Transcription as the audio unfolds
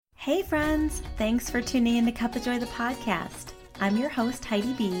Hey friends, thanks for tuning in to Cup of Joy, the podcast. I'm your host,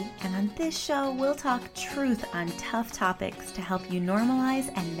 Heidi B, and on this show, we'll talk truth on tough topics to help you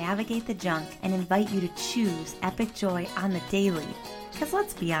normalize and navigate the junk and invite you to choose epic joy on the daily. Because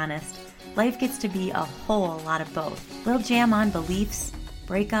let's be honest, life gets to be a whole lot of both. We'll jam on beliefs,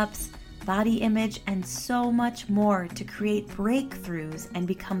 breakups, body image, and so much more to create breakthroughs and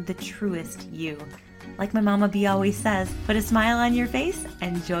become the truest you. Like my Mama B always says, put a smile on your face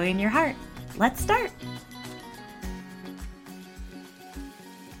and joy in your heart. Let's start.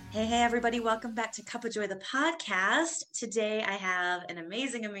 Hey, everybody. Welcome back to Cup of Joy, the podcast. Today, I have an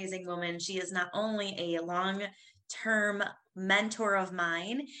amazing woman. She is not only a long-term mentor of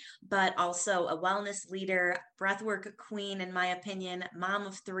mine, but also a wellness leader, breathwork queen, in my opinion, mom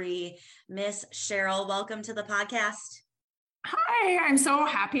of three, Miss Cheryl. Welcome to the podcast. Hi, I'm so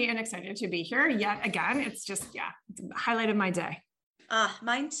happy and excited to be here yet again. It's just, it's the highlight of my day.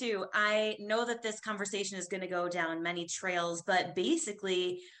 Mine too. I know that this conversation is going to go down many trails, but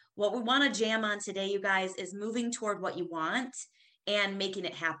basically what we want to jam on today, you guys, is moving toward what you want and making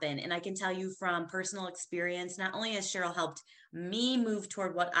it happen. And I can tell you from personal experience, not only has Cheryl helped me move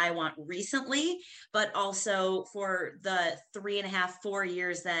toward what I want recently, but also for the 3.5, 4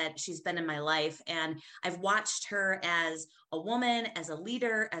 years that she's been in my life. And I've watched her as a woman, as a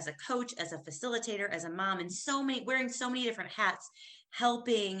leader, as a coach, as a facilitator, as a mom, and wearing so many different hats,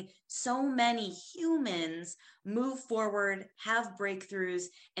 helping so many humans move forward, have breakthroughs,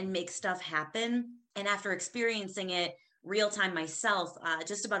 and make stuff happen. And after experiencing it real time myself,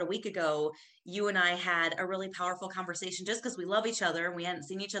 just about a week ago, you and I had a really powerful conversation just because we love each other and we hadn't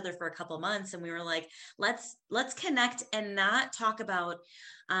seen each other for a couple months. And we were like, let's connect and not talk about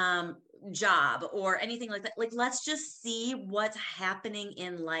job or anything like that. Like, let's just see what's happening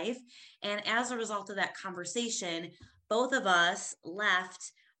in life. And as a result of that conversation, both of us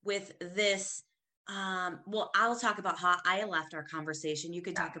left with this. I'll talk about how I left our conversation. You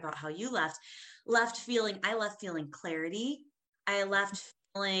could talk about how you left feeling clarity. I left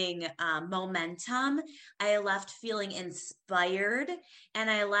feeling momentum. I left feeling inspired. And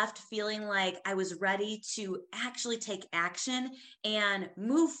I left feeling like I was ready to actually take action and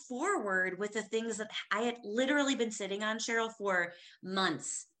move forward with the things that I had literally been sitting on, Cheryl, for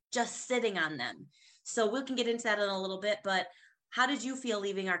months, just sitting on them. So we can get into that in a little bit, but how did you feel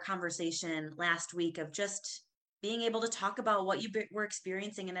leaving our conversation last week of just being able to talk about what you were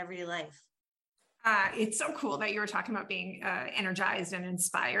experiencing in everyday life? It's so cool that you were talking about being energized and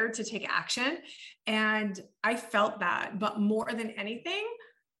inspired to take action. And I felt that, but more than anything,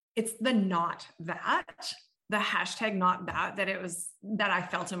 it's the not that, the hashtag not that I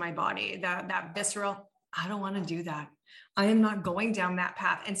felt in my body, that visceral, I don't want to do that. I am not going down that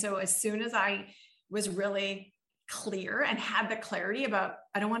path. And so as soon as I was really clear and had the clarity about,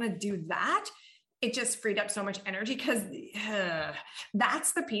 I don't want to do that, it just freed up so much energy, because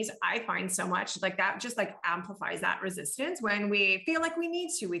that's the piece I find so much like that just like amplifies that resistance when we feel like we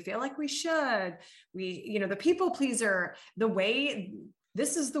need to, we feel like we should, the people pleaser,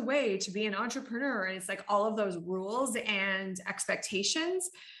 this is the way to be an entrepreneur. And it's like all of those rules and expectations,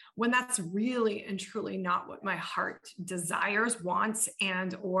 when that's really and truly not what my heart desires, wants,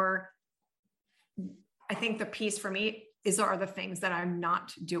 or I think the piece for me are the things that I'm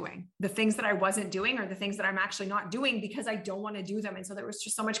not doing. The things that I wasn't doing are the things that I'm actually not doing because I don't want to do them. And so there was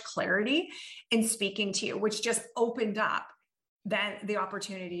just so much clarity in speaking to you, which just opened up then the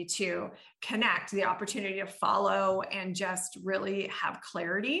opportunity to connect, the opportunity to follow and just really have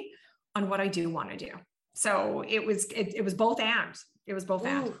clarity on what I do want to do. So it was both and. It was both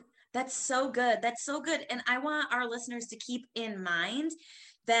and. That's so good. That's so good. And I want our listeners to keep in mind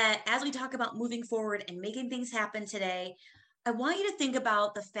that as we talk about moving forward and making things happen today, I want you to think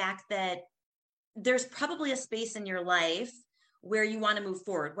about the fact that there's probably a space in your life where you want to move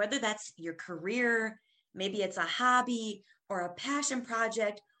forward, whether that's your career, maybe it's a hobby or a passion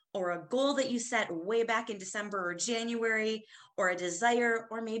project, or a goal that you set way back in December or January, or a desire,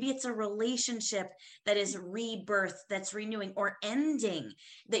 or maybe it's a relationship that is rebirth, that's renewing or ending,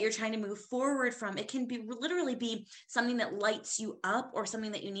 that you're trying to move forward from. It can be literally be something that lights you up or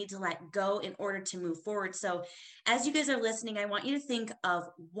something that you need to let go in order to move forward. So as you guys are listening, I want you to think of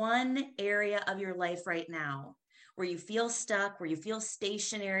one area of your life right now where you feel stuck, where you feel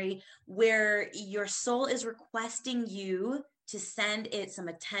stationary, where your soul is requesting you to send it some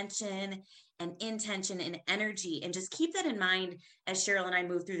attention and intention and energy. And just keep that in mind as Cheryl and I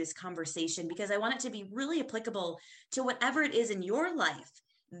move through this conversation, because I want it to be really applicable to whatever it is in your life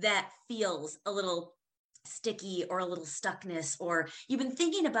that feels a little sticky or a little stuckness, or you've been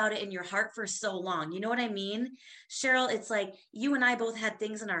thinking about it in your heart for so long. You know what I mean, Cheryl? It's like you and I both had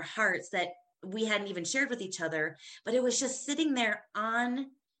things in our hearts that we hadn't even shared with each other, but it was just sitting there on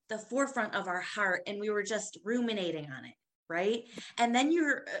the forefront of our heart and we were just ruminating on it, right? And then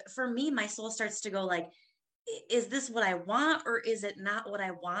for me, my soul starts to go like, is this what I want or is it not what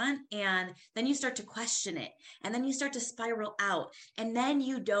I want? And then you start to question it and then you start to spiral out and then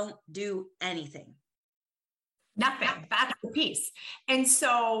you don't do anything. Nothing. That's the piece. And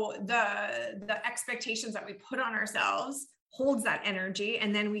so the expectations that we put on ourselves holds that energy.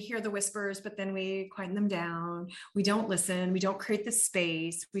 And then we hear the whispers, but then we quieten them down. We don't listen. We don't create the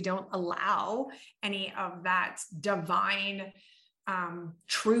space. We don't allow any of that divine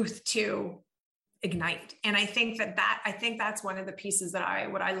truth to ignite. And I think that's one of the pieces that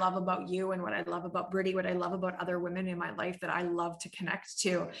what I love about you and what I love about Brittany, what I love about other women in my life that I love to connect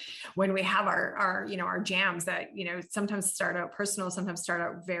to when we have our jams that, sometimes start out personal, sometimes start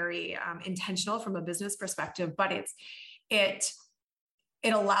out very intentional from a business perspective, but it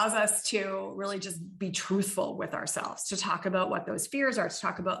allows us to really just be truthful with ourselves, to talk about what those fears are, to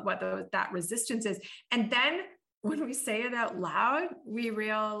talk about what that resistance is. And then when we say it out loud, we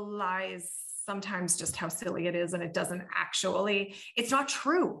realize sometimes just how silly it is. And it's not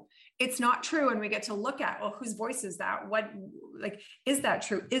true. It's not true. And we get to look at, well, whose voice is that? Is that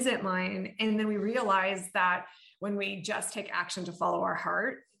true? Is it mine? And then we realize that when we just take action to follow our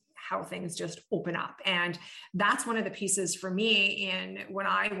heart, how things just open up. And that's one of the pieces for me in when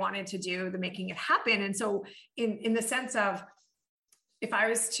I wanted to do the making it happen. And so in the sense of, if I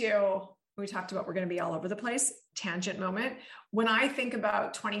was to, we talked about, we're going to be all over the place, tangent moment. When I think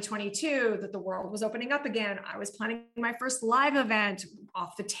about 2022, that the world was opening up again, I was planning my first live event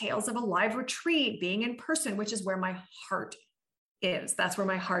off the tails of a live retreat, being in person, which is where my heart is. That's where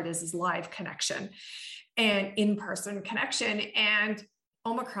my heart is live connection and in-person connection. And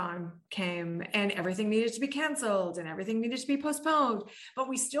Omicron came and everything needed to be canceled and everything needed to be postponed, but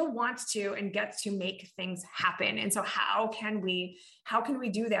we still want to and get to make things happen. And so how can we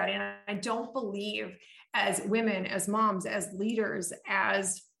do that? And I don't believe, as women, as moms, as leaders,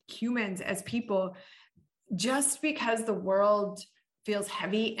 as humans, as people, just because the world feels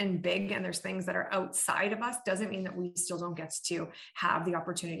heavy and big and there's things that are outside of us doesn't mean that we still don't get to have the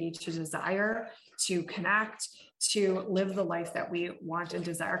opportunity to desire, to connect, to live the life that we want and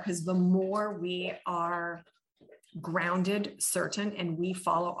desire. Because the more we are grounded, certain, and we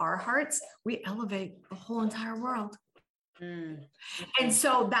follow our hearts, we elevate the whole entire world. And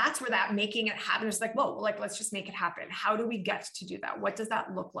so that's where that making it happen is like, whoa, let's just make it happen. How do we get to do that? What does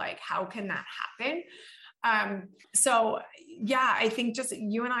that look like? How can that happen? So yeah, I think just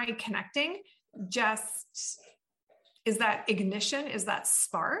you and I connecting just is that ignition, is that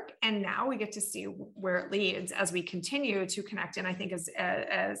spark. And now we get to see where it leads as we continue to connect. And I think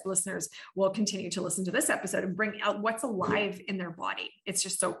as listeners will continue to listen to this episode and bring out what's alive in their body. It's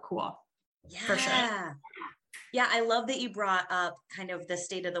just so cool. Yeah. For sure. Yeah, I love that you brought up kind of the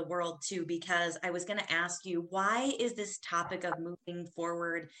state of the world too, because I was going to ask you, why is this topic of moving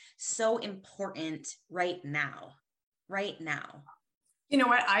forward so important right now? Right now? You know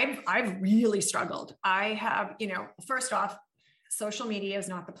what? I've really struggled. I have, first off, social media is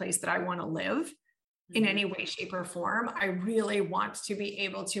not the place that I want to live in any way, shape, or form. I really want to be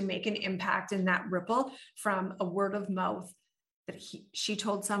able to make an impact in that ripple from a word of mouth that she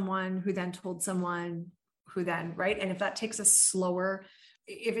told someone who then told someone who then, right? And if that takes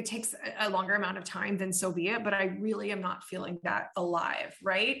if it takes a longer amount of time, then so be it. But I really am not feeling that alive,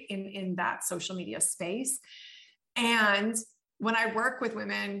 right? In that social media space. And when I work with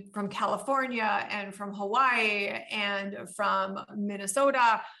women from California and from Hawaii and from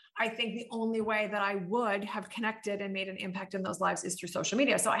Minnesota, I think the only way that I would have connected and made an impact in those lives is through social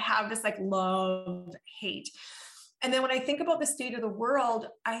media. So I have this love, hate. And then when I think about the state of the world,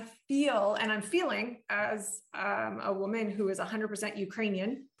 I'm feeling as a woman who is 100%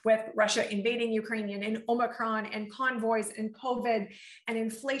 Ukrainian, with Russia invading Ukraine and Omicron and convoys and COVID and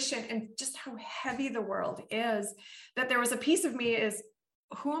inflation and just how heavy the world is, that there was a piece of me is,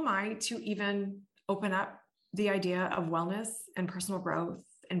 who am I to even open up the idea of wellness and personal growth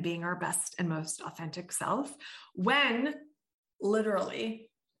and being our best and most authentic self when literally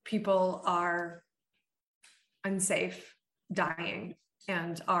people are unsafe, dying,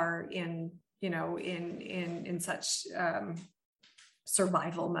 and are in such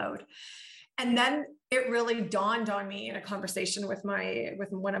survival mode. And then it really dawned on me in a conversation with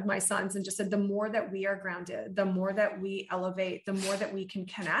one of my sons, and just said, the more that we are grounded, the more that we elevate, the more that we can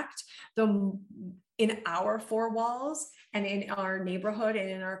connect, in our four walls and in our neighborhood and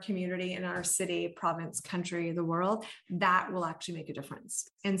in our community, in our city, province, country, the world, that will actually make a difference.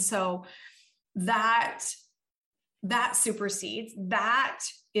 And so that supersedes, that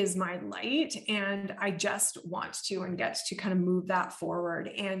is my light. And I just want to and get to kind of move that forward.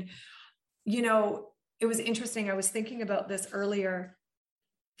 And, it was interesting. I was thinking about this earlier.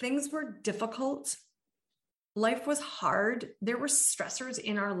 Things were difficult. Life was hard. There were stressors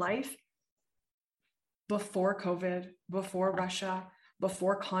in our life before COVID, before Russia,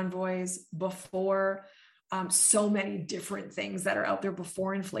 before convoys, before so many different things that are out there,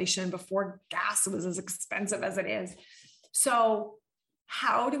 before inflation, before gas was as expensive as it is. So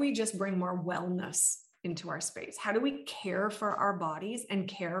how do we just bring more wellness into our space? How do we care for our bodies and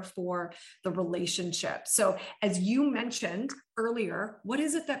care for the relationship? So as you mentioned earlier, what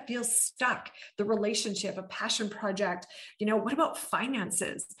is it that feels stuck? The relationship, a passion project, what about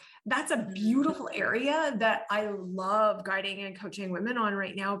finances? That's a beautiful area that I love guiding and coaching women on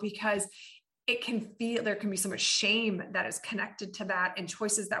right now, because there can be so much shame that is connected to that, and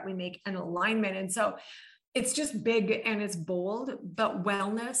choices that we make and alignment. And so it's just big and it's bold, but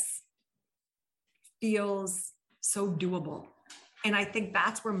wellness feels so doable. And I think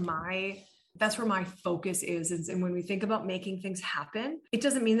that's where my focus is. And when we think about making things happen, it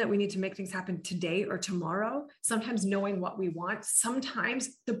doesn't mean that we need to make things happen today or tomorrow. Sometimes knowing what we want, sometimes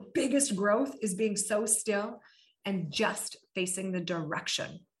the biggest growth is being so still and just facing the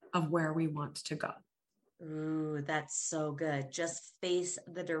direction of where we want to go. Ooh, that's so good. Just face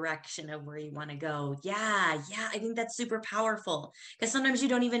the direction of where you want to go. Yeah. I think that's super powerful, because sometimes you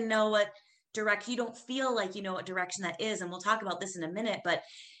don't even know you don't feel like you know what direction that is. And we'll talk about this in a minute, but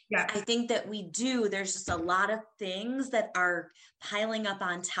yeah, I think that we do. There's just a lot of things that are piling up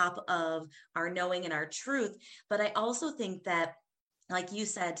on top of our knowing and our truth. But I also think that, like you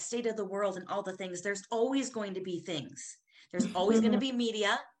said, state of the world and all the things, there's always going to be things. There's always going to be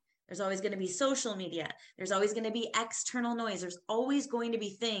media. There's always going to be social media. There's always going to be external noise. There's always going to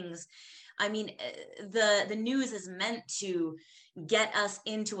be things. I mean, the news is meant to get us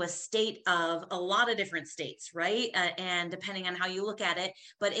into a state of a lot of different states, right? And depending on how you look at it,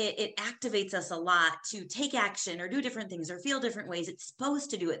 but it activates us a lot to take action or do different things or feel different ways. It's supposed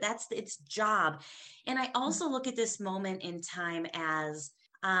to do it. That's its job. And I also look at this moment in time as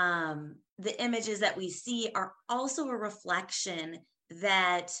the images that we see are also a reflection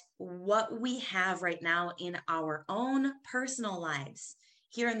that what we have right now in our own personal lives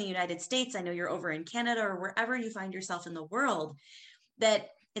here in the United States, I know you're over in Canada or wherever you find yourself in the world, that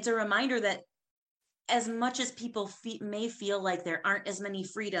it's a reminder that as much as people may feel like there aren't as many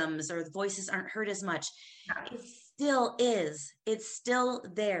freedoms or the voices aren't heard as much, it still is. It's still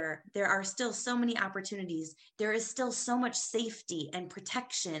there. There are still so many opportunities. There is still so much safety and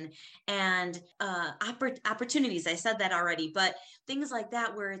protection and opportunities. I said that already, but things like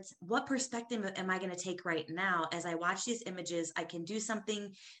that, where it's what perspective am I going to take right now as I watch these images? I can do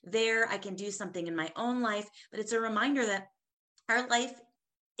something there. I can do something in my own life, but it's a reminder that our life,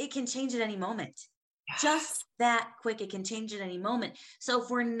 it can change at any moment. Just that quick, it can change at any moment. So if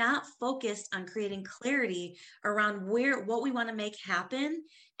we're not focused on creating clarity around what we want to make happen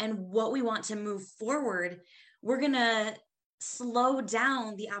and what we want to move forward, we're going to slow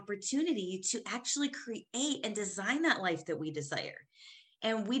down the opportunity to actually create and design that life that we desire.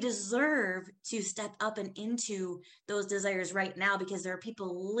 And we deserve to step up and into those desires right now, because there are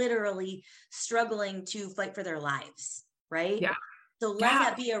people literally struggling to fight for their lives, right? Yeah. So let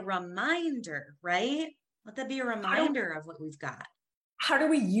that be a reminder, right? Let that be a reminder of what we've got. How do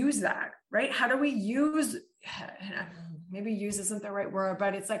we use that, right? How do we use, maybe use isn't the right word,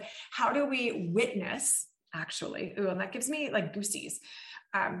 but it's like, how do we witness actually? Ooh, and that gives me like goosies.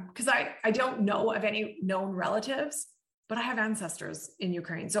 Because I don't know of any known relatives, but I have ancestors in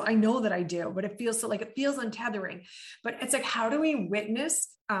Ukraine. So I know that I do, but it feels untethering. But it's like, how do we witness,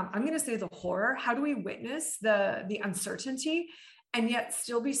 I'm going to say the horror, how do we witness the uncertainty and yet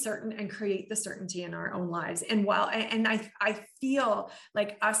still be certain and create the certainty in our own lives? And I feel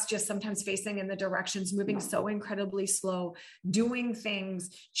like us just sometimes facing in the directions, moving so incredibly slow, doing things,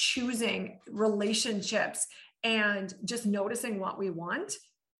 choosing relationships, and just noticing what we want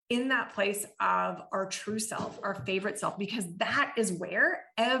in that place of our true self, our favorite self, because that is where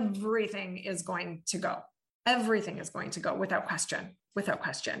everything is going to go. Everything is going to go without question.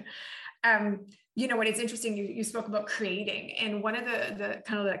 You know, it's interesting. You spoke about creating, and one of the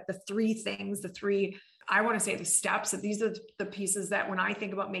kind of like the three I want to say the steps, that these are the pieces that when I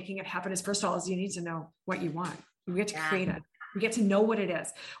think about making it happen is, first of all, is you need to know what you want. We get to create it. We get to know what it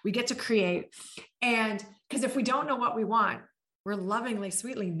is. We get to create. And because if we don't know what we want, we're lovingly,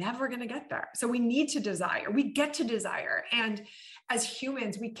 sweetly never going to get there. So we need to desire. We get to desire. And as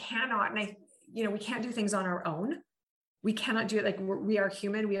humans, we cannot, we can't do things on our own. We cannot do it. Like we are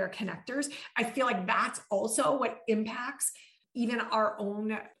human. We are connectors. I feel like that's also what impacts even our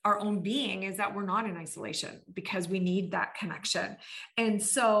own being, is that we're not in isolation because we need that connection. And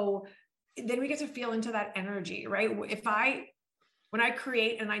so then we get to feel into that energy, right? When I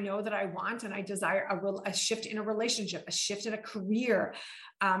create and I know that I want and I desire a shift in a relationship, a shift in a career,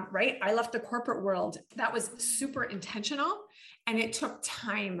 right? I left the corporate world. That was super intentional and it took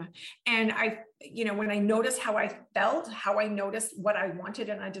time. And when I noticed how I felt, how I noticed what I wanted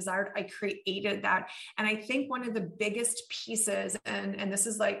and I desired, I created that. And I think one of the biggest pieces, and this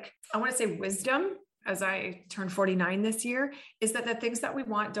is like, I want to say wisdom, as I turn 49 this year, is that the things that we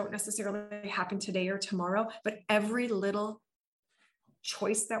want don't necessarily happen today or tomorrow, but every little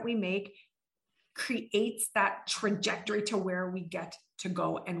choice that we make creates that trajectory to where we get to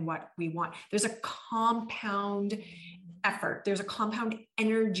go and what we want. There's a compound effort. There's a compound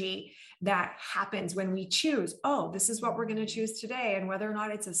energy that happens when we choose, oh, this is what we're going to choose today. And whether or not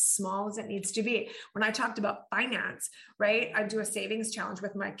it's as small as it needs to be. When I talked about finance, right? I do a savings challenge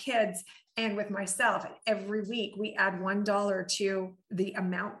with my kids and with myself. Every week we add $1 to the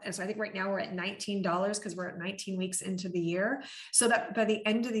amount. And so I think right now we're at $19 because we're at 19 weeks into the year. So that by the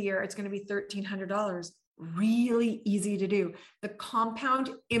end of the year, it's going to be $1,300. Really easy to do. The compound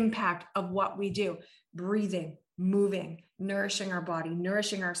impact of what we do: breathing, moving, nourishing our body,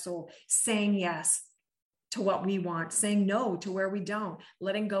 nourishing our soul, saying yes to what we want, saying no to where we don't,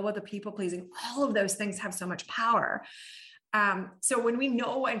 letting go of the people pleasing. All of those things have so much power. So when we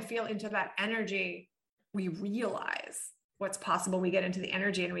know and feel into that energy, we realize what's possible. We get into the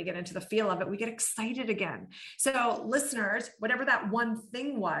energy and we get into the feel of it. We get excited again. So listeners, whatever that one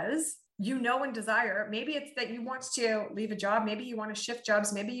thing was, and desire, maybe it's that you want to leave a job. Maybe you want to shift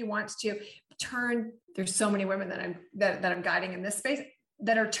jobs. Maybe you want to there's so many women that I'm guiding in this space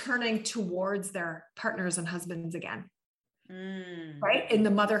that are turning towards their partners and husbands again. Right? In the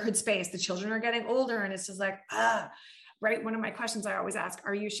motherhood space, the children are getting older and it's just like, right? One of my questions I always ask,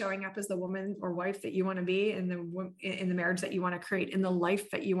 are you showing up as the woman or wife that you want to be in the marriage that you want to create, in the life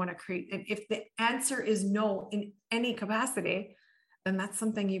that you want to create? And if the answer is no in any capacity, then that's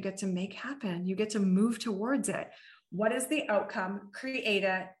something you get to make happen. You get to move towards it. What is the outcome? Create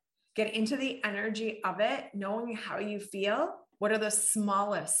it. Get into the energy of it, knowing how you feel. What are the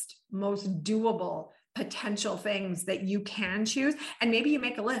smallest, most doable potential things that you can choose? And maybe you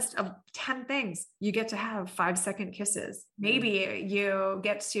make a list of 10 things. You get to have 5-second kisses. Maybe you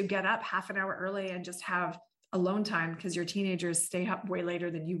get to get up half an hour early and just have alone time because your teenagers stay up way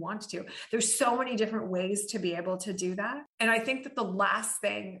later than you want to. There's so many different ways to be able to do that. And I think that the last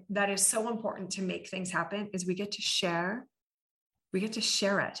thing that is so important to make things happen is we get to share. We get to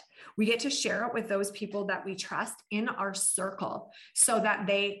share it. We get to share it with those people that we trust in our circle so that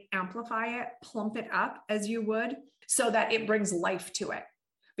they amplify it, plump it up as you would, so that it brings life to it.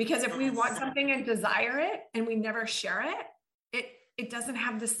 Because if we want something and desire it and we never share it, it doesn't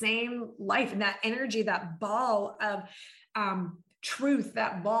have the same life, and that energy, that ball of truth,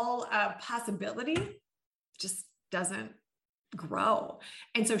 that ball of possibility just doesn't grow.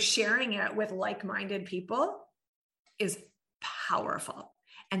 And so sharing it with like-minded people is powerful.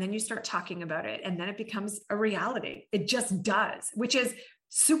 And then you start talking about it and then it becomes a reality. It just does, which is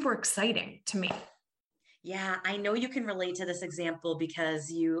super exciting to me. Yeah, I know you can relate to this example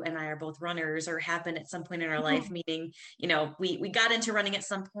because you and I are both runners or have been at some point in our life, meaning, we got into running at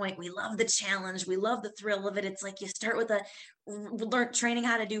some point. We love the challenge. We love the thrill of it. It's like you start with training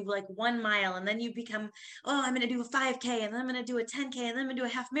how to do like 1 mile, and then you become, I'm going to do a 5K, and then I'm going to do a 10K, and then I'm going to do a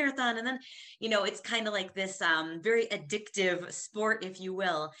half marathon. And then, it's kind of like this very addictive sport, if you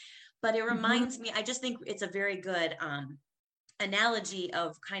will. But it reminds me, I just think it's a very good analogy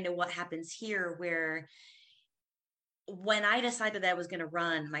of kind of what happens here, where when I decided that I was going to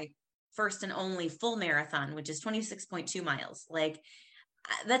run my first and only full marathon, which is 26.2 miles, like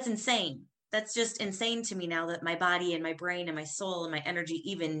that's insane. That's just insane to me now that my body and my brain and my soul and my energy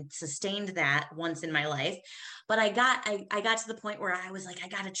even sustained that once in my life. But I got to the point where I was like,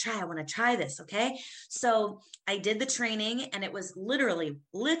 I want to try this. Okay. So I did the training, and it was literally,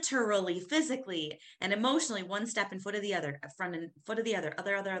 physically and emotionally one step in foot of the other, front and foot of the other,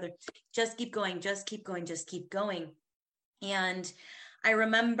 other, just keep going, just keep going, just keep going. And I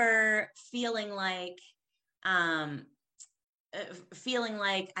remember feeling like, feeling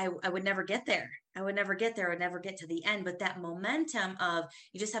like I would never get there. I would never get there. I would never get to the end. But that momentum of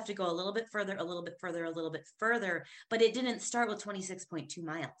you just have to go a little bit further, a little bit further, a little bit further. But it didn't start with 26.2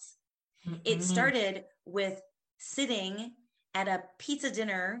 miles. It started with sitting at a pizza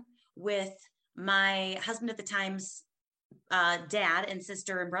dinner with my husband at the time's dad and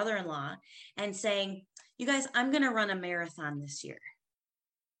sister and brother-in-law and saying, you guys, I'm going to run a marathon this year.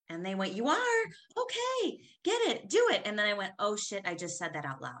 And they went, you are? Okay, get it, do it. And then I went, oh shit, I just said that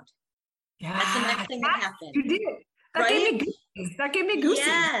out loud. Yeah. That's the next thing that happened. You did. That right? gave me goosey. That gave me goosey.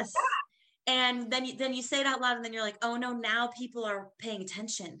 Yes. Yeah. And then you say it out loud and then you're like, oh no, now people are paying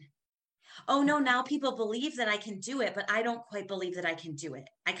attention. Oh no, now people believe that I can do it, but I don't quite believe that I can do it.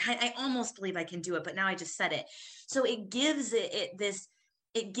 I almost believe I can do it, but now I just said it. So it gives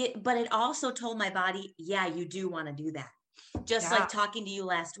but it also told my body, yeah, you do want to do that. Just like talking to you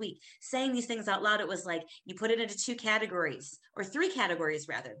last week, saying these things out loud, it was like you put it into 2 categories or 3 categories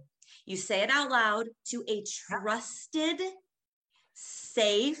rather. You say it out loud to a trusted,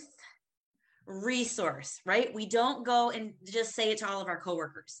 safe resource, right? We don't go and just say it to all of our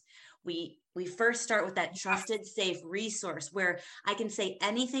coworkers. We first start with that trusted, safe resource where I can say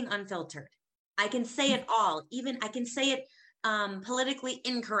anything unfiltered. I can say it all, even I can say it politically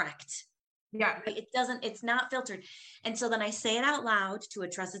incorrect. Yeah. It's not filtered. And so then I say it out loud to a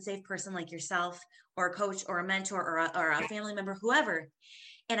trusted, safe person like yourself or a coach or a mentor or a family member, whoever.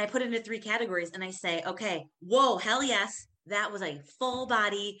 And I put it into 3 categories and I say, okay, whoa, hell yes. That was a full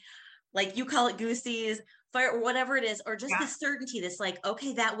body, like you call it goosies, fire, or whatever it is, or just the certainty that's like,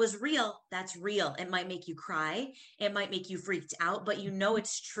 okay, that was real. That's real. It might make you cry. It might make you freaked out, but you know,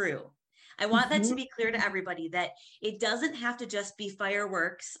 it's true. I want that to be clear to everybody that it doesn't have to just be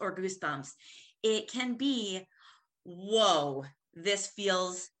fireworks or goosebumps. It can be, whoa, this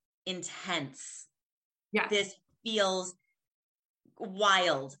feels intense. Yeah. This feels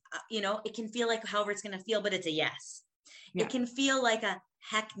wild. It can feel like however it's going to feel, but it's a yes. Yeah. It can feel like a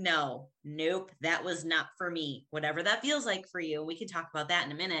heck no, nope, that was not for me. Whatever that feels like for you. We can talk about that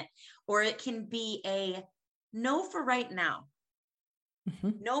in a minute. Or it can be a no for right now.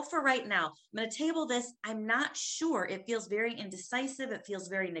 No for right now. I'm going to table this. I'm not sure. It feels very indecisive. It feels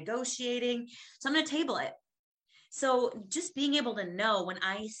very negotiating. So I'm going to table it. So just being able to know when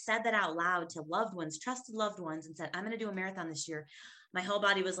I said that out loud to loved ones, trusted loved ones, and said, I'm going to do a marathon this year. My whole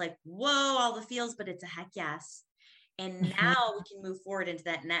body was like, whoa, all the feels, but it's a heck yes. And now we can move forward into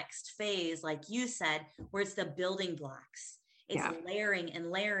that next phase, like you said, where it's the building blocks. It's layering and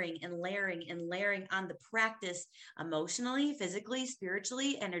layering and layering and layering on the practice emotionally, physically,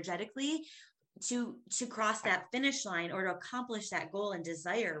 spiritually, energetically to cross that finish line or to accomplish that goal and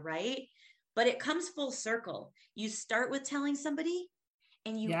desire, right? But it comes full circle. You start with telling somebody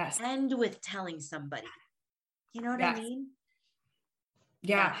and you end with telling somebody. You know what I mean?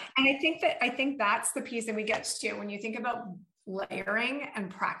 Yeah. And I think that's the piece that we get to when you think about layering and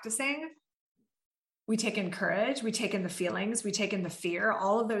practicing. We take in courage, we take in the feelings, we take in the fear,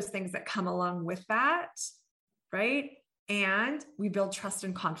 all of those things that come along with that, right? And we build trust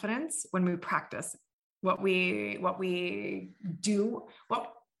and confidence when we practice what we do,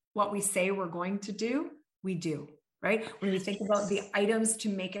 what we say we're going to do, we do, right? When we think about the items to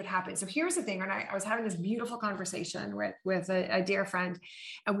make it happen. So here's the thing, and I was having this beautiful conversation with a dear friend,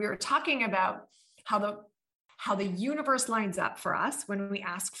 and we were talking about how the universe lines up for us when we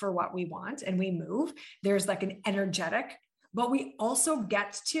ask for what we want and we move. There's like an energetic, but we also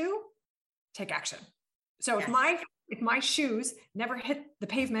get to take action. So if my shoes never hit the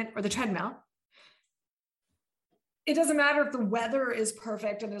pavement or the treadmill, it doesn't matter if the weather is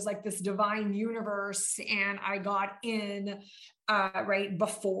perfect and there's like this divine universe and I got in right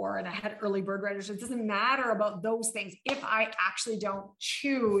before and I had early bird registration. It doesn't matter about those things if I actually don't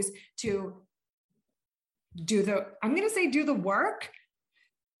choose to do the work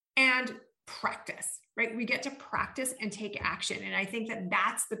and practice, right? We get to practice and take action. And I think that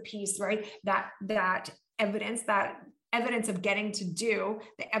that's the piece, right? That evidence of getting to do,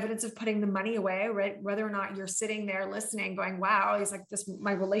 the evidence of putting the money away, right? Whether or not you're sitting there listening, going, wow, it's like this,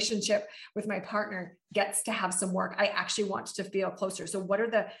 my relationship with my partner gets to have some work. I actually want to feel closer. So what are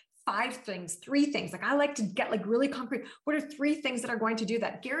the 3 things? Like I like to get like really concrete. What are 3 things that are going to do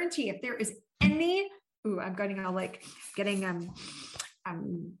that? Guarantee if there is any, I'm getting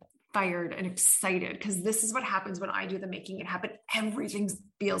fired and excited because this is what happens when I do the making it happen. Everything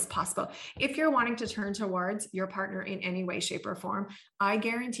feels possible. If you're wanting to turn towards your partner in any way, shape, or form, I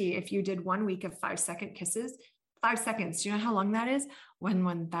guarantee if you did 1 week of 5-second kisses, 5 seconds, do you know how long that is? 1,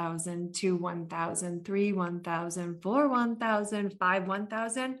 1,000, 2, 1,000, 3, 1,000, 4, 1,000, 5,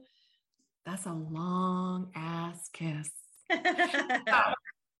 1,000. That's a long ass kiss.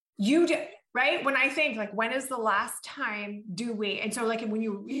 You do, right? When I think like, when is the last time do we, and so like, when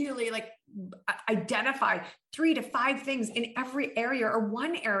you really like identify 3 to 5 things in every area or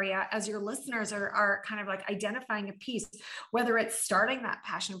one area, as your listeners are kind of like identifying a piece, whether it's starting that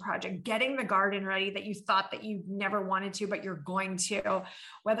passion project, getting the garden ready that you thought that you never wanted to, but you're going to,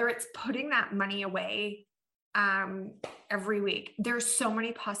 whether it's putting that money away every week. There's so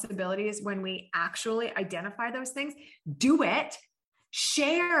many possibilities when we actually identify those things. Do it.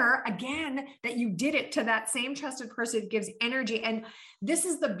 Share again that you did it to that same trusted person. It gives energy. And this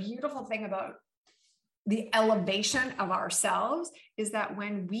is the beautiful thing about the elevation of ourselves, is that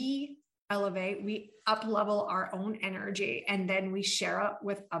when we elevate, we up level our own energy, and then we share it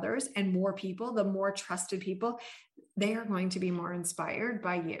with others and more people. The more trusted people, they are going to be more inspired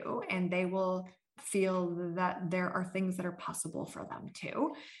by you, and they will feel that there are things that are possible for them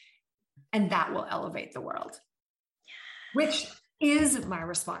too. And that will elevate the world, which is my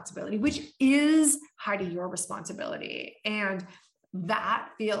responsibility, which is, Heidi, your responsibility. And that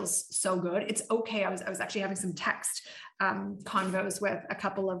feels so good. It's okay. I was actually having some text convos with a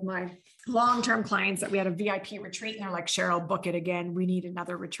couple of my long-term clients that we had a VIP retreat, and they're like, Cheryl, book it again. We need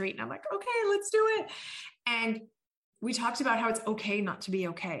another retreat. And I'm like, okay, let's do it. And we talked about how it's okay not to be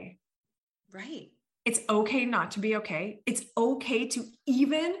okay. Right. It's okay not to be okay. It's okay to,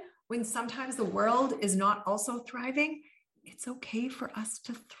 even when sometimes the world is not also thriving, it's okay for us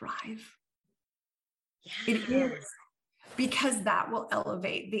to thrive. Yeah. It is, because that will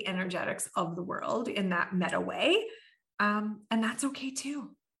elevate the energetics of the world in that meta way. And that's okay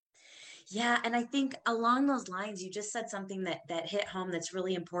too. Yeah. And I think along those lines, you just said something that hit home that's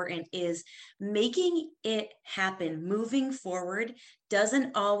really important, is making it happen. Moving forward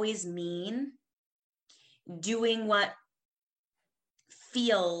doesn't always mean doing what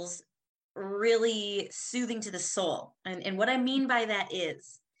feels really soothing to the soul. And what I mean by that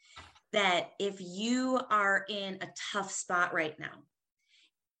is that if you are in a tough spot right now,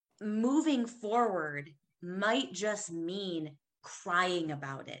 moving forward might just mean crying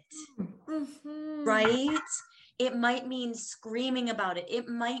about it. Mm-hmm. Right? It might mean screaming about it. It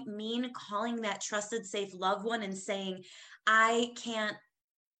might mean calling that trusted, safe loved one and saying, I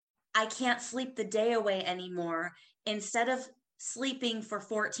can't sleep the day away anymore. Instead of sleeping for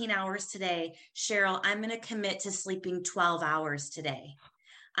 14 hours today, Cheryl, I'm going to commit to sleeping 12 hours today.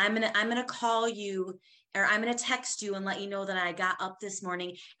 I'm going to call you, or I'm going to text you and let you know that I got up this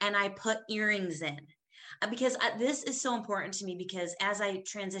morning and I put earrings in. Because this is so important to me, because as I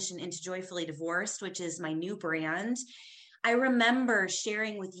transition into Joyfully Divorced, which is my new brand, I remember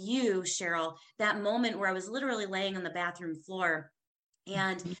sharing with you, Cheryl, that moment where I was literally laying on the bathroom floor.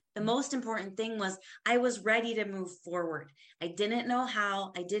 And the most important thing was I was ready to move forward. I didn't know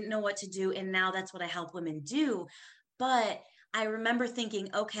how, I didn't know what to do. And now that's what I help women do. But I remember thinking,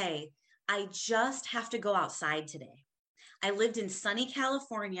 okay, I just have to go outside today. I lived in sunny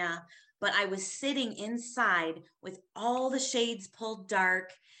California, but I was sitting inside with all the shades pulled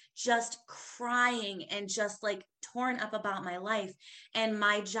dark, just crying and just like torn up about my life. And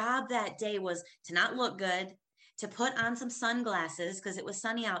my job that day was to not look good, to put on some sunglasses because it was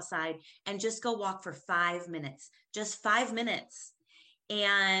sunny outside, and just go walk for 5 minutes, just 5 minutes.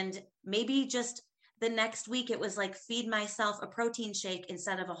 And maybe just the next week, it was like feed myself a protein shake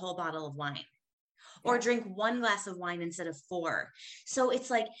instead of a whole bottle of wine, or drink 1 glass of wine instead of 4. So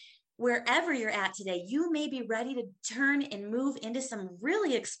it's like, wherever you're at today, you may be ready to turn and move into some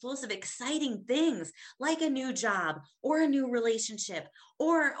really explosive, exciting things, like a new job or a new relationship,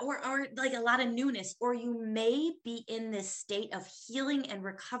 or like a lot of newness, or you may be in this state of healing and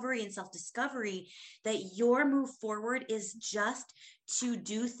recovery and self-discovery, that your move forward is just to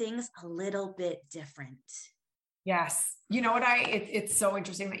do things a little bit different. Yes. You know what, it's so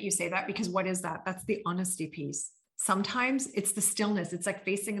interesting that you say that, because what is that? That's the honesty piece. Sometimes it's the stillness. It's like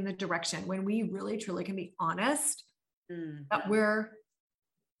facing in the direction when we really, truly can be honest that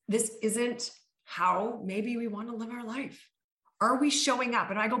this isn't how maybe we want to live our life. Are we showing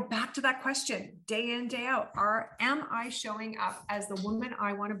up? And I go back to that question day in, day out. Am I showing up as the woman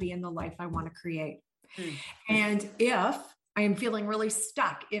I want to be in the life I want to create? And if I am feeling really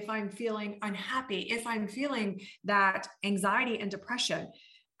stuck, if I'm feeling unhappy, if I'm feeling that anxiety and depression,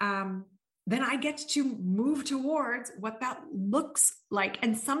 then I get to move towards what that looks like.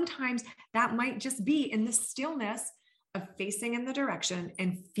 And sometimes that might just be in the stillness of facing in the direction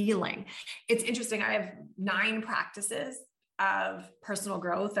and feeling. It's interesting. I have 9 practices of personal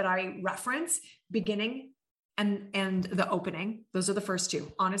growth that I reference: beginning and the opening. Those are the first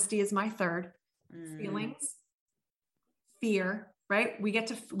 2. Honesty is my third. Feelings, fear, right? We get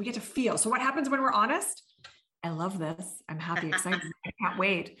to feel. So what happens when we're honest? I love this. I'm happy, excited. I can't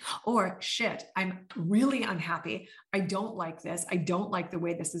wait. Or shit, I'm really unhappy. I don't like this. I don't like the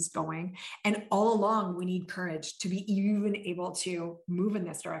way this is going. And all along, we need courage to be even able to move in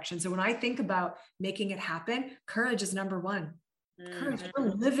this direction. So when I think about making it happen, courage is number one. Courage. We're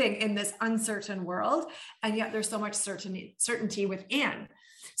living in this uncertain world, and yet there's so much certainty within.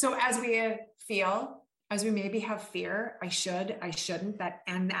 So as we feel, as we maybe have fear, I shouldn't, that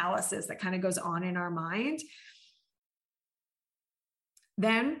analysis that kind of goes on in our mind.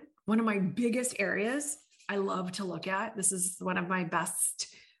 Then one of my biggest areas I love to look at, this is one of my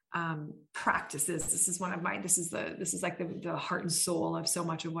best practices. This is like the heart and soul of so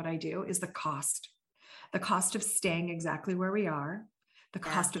much of what I do, is the cost of staying exactly where we are, the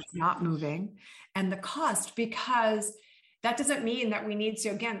cost of not moving, and the cost, because that doesn't mean that we need to,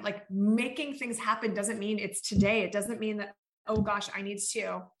 again, like making things happen doesn't mean it's today. It doesn't mean that, oh gosh, I need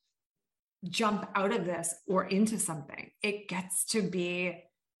to jump out of this or into something. It gets to be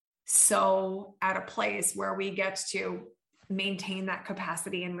so at a place where we get to maintain that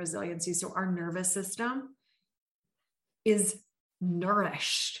capacity and resiliency. So our nervous system is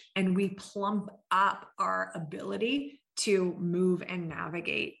nourished and we plump up our ability to move and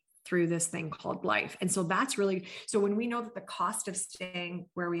navigate through this thing called life. And so that's really, so when we know that the cost of staying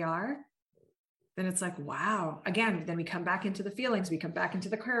where we are, then it's like, wow, again, then we come back into the feelings, we come back into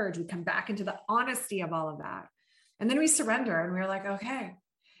the courage, we come back into the honesty of all of that. And then we surrender and we're like, okay,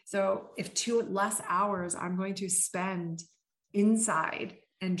 so if 2 less hours I'm going to spend inside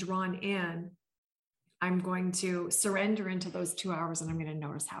and drawn in, I'm going to surrender into those 2 hours and I'm going to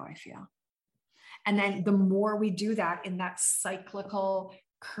notice how I feel. And then the more we do that in that cyclical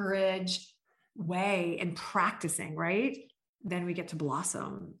courage way and practicing, right? Then we get to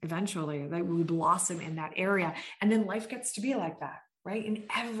blossom eventually. Like we blossom in that area. And then life gets to be like that, right? In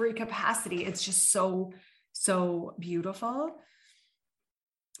every capacity. It's just so, so beautiful.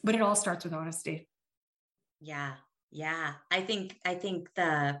 But it all starts with honesty. Yeah. Yeah. I think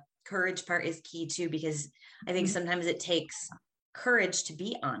the courage part is key too, because I think sometimes it takes courage to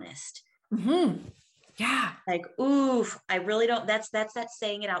be honest. Mm-hmm. Yeah. Like, oof, I really don't, that's that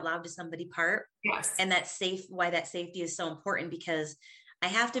saying it out loud to somebody part. Yes. And why that safety is so important, because I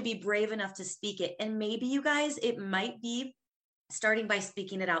have to be brave enough to speak it. And maybe you guys, it might be starting by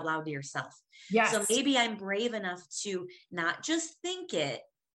speaking it out loud to yourself. Yes. So maybe I'm brave enough to not just think it,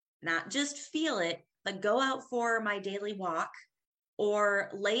 not just feel it, but go out for my daily walk or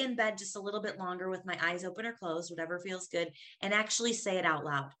lay in bed just a little bit longer with my eyes open or closed, whatever feels good, and actually say it out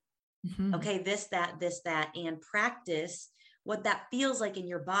loud. Mm-hmm. Okay, this, that, and practice what that feels like in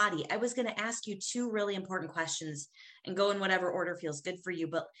your body. I was going to ask you 2 really important questions and go in whatever order feels good for you.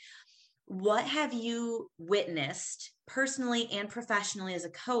 But what have you witnessed personally and professionally as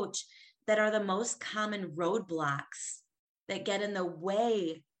a coach that are the most common roadblocks that get in the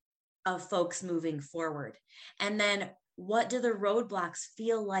way of folks moving forward? And then what do the roadblocks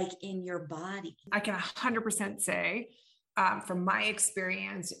feel like in your body? I can 100% say, from my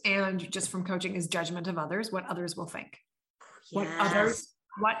experience and just from coaching, is judgment of others, what others will think, yes.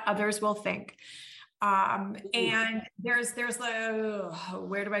 what others will think. And there's the,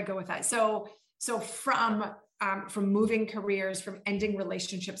 where do I go with that? So from moving careers, from ending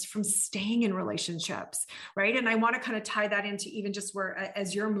relationships, from staying in relationships, right? And I want to kind of tie that into even just where,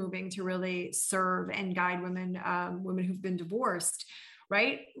 as you're moving to really serve and guide women who've been divorced,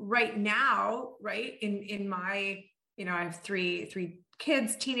 right? Right now, right? In my, I have three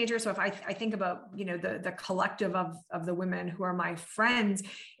kids, teenagers. So if I think about, the collective of the women who are my friends,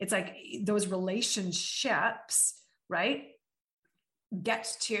 it's like those relationships, right?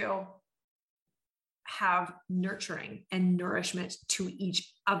 Get to have nurturing and nourishment to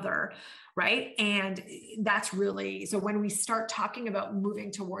each other, right? And that's really, so when we start talking about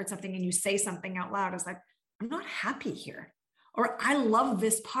moving towards something and you say something out loud, it's like, I'm not happy here, or I love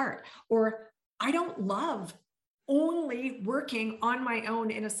this part, or I don't love only working on my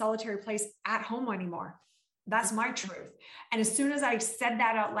own in a solitary place at home anymore. That's my truth. And as soon as I said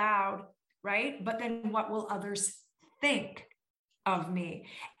that out loud, right? But then what will others think of me?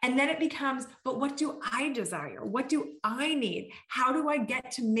 And then it becomes, but what do I desire? What do I need? How do I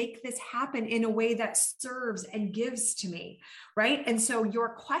get to make this happen in a way that serves and gives to me? Right. And so your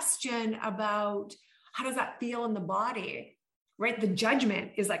question about how does that feel in the body, right? The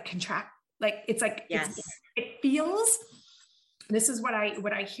judgment is like it's like, yes. It feels, this is what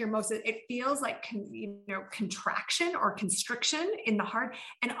I hear most, it feels like, contraction or constriction in the heart,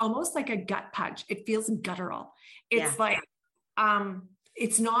 and almost like a gut punch. It feels guttural. It's like,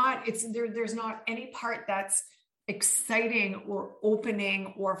 there's not any part that's exciting or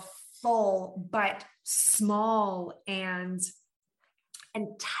opening or full, but small and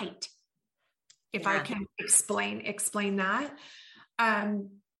tight. If I can explain that.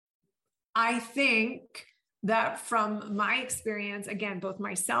 I think that from my experience, again, both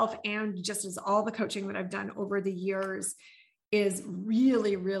myself and just as all the coaching that I've done over the years is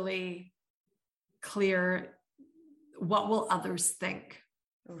really, really clear. What will others think?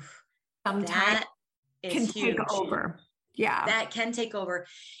 Oof, Sometimes that can is huge. take over. Yeah. That can take over.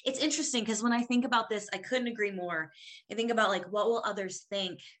 It's interesting because when I think about this, I couldn't agree more. I think about like, what will others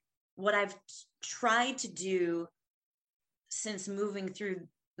think? What I've tried to do since moving through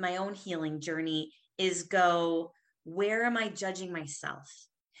my own healing journey is go, where am I judging myself?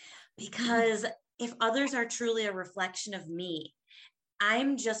 Because if others are truly a reflection of me,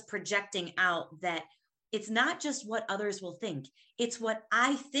 I'm just projecting out that it's not just what others will think, it's what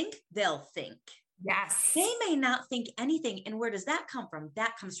I think they'll think. Yes. They may not think anything. And where does that come from?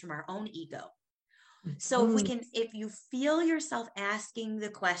 That comes from our own ego. So if you feel yourself asking the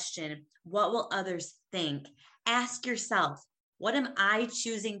question, what will others think? Ask yourself, what am I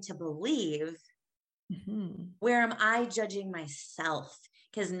choosing to believe? Where am I judging myself?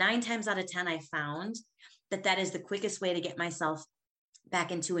 Because 9 times out of 10, I found that is the quickest way to get myself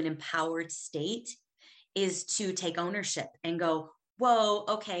back into an empowered state, is to take ownership and go, whoa,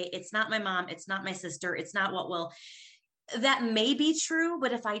 okay, it's not my mom, it's not my sister, it's not what will. That may be true,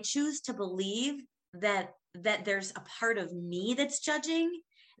 but if I choose to believe that there's a part of me that's judging,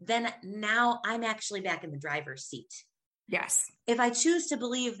 then now I'm actually back in the driver's seat. Yes. If I choose to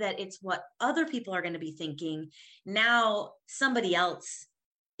believe that it's what other people are going to be thinking, now somebody else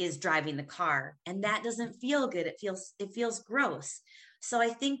is driving the car, and that doesn't feel good. It feels gross. So I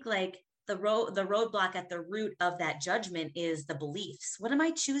think like the roadblock at the root of that judgment is the beliefs. What am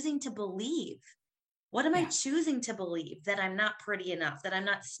I choosing to believe? What am I choosing to believe? That I'm not pretty enough, that I'm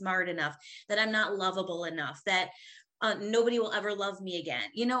not smart enough, that I'm not lovable enough, that nobody will ever love me again.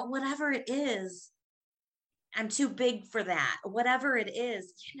 You know, whatever it is, I'm too big for that. Whatever it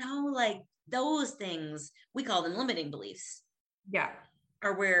is, you know, like those things, we call them limiting beliefs. Yeah.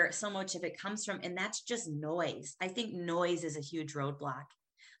 Are where so much of it comes from. And that's just noise. I think noise is a huge roadblock.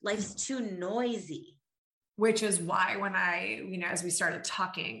 Life's too noisy. Which is why when I, as we started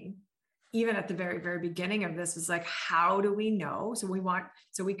talking, even at the very, very beginning of this, was like, how do we know? So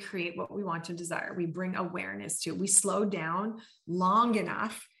we create what we want to desire. We bring awareness to it. We slow down long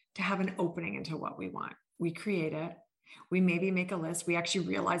enough to have an opening into what we want. We create it. We maybe make a list. We actually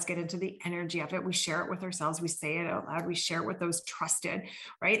realize, get into the energy of it. We share it with ourselves. We say it out loud. We share it with those trusted,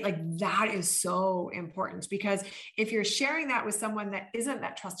 right? Like that is so important, because if you're sharing that with someone that isn't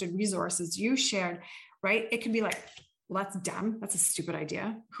that trusted resource as you shared, right? It can be like, well, that's dumb. That's a stupid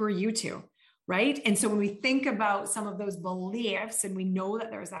idea. Who are you to? Right. And so when we think about some of those beliefs and we know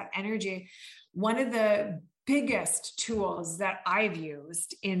that there's that energy, one of the biggest tools that I've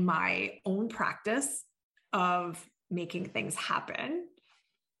used in my own practice of making things happen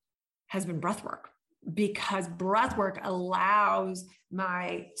has been breath work, because breath work allows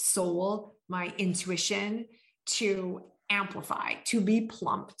my soul, my intuition to amplify, to be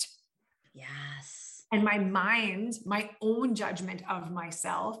plumped. Yes. And my mind, my own judgment of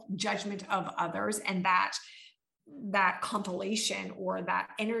myself, judgment of others, and that compilation or that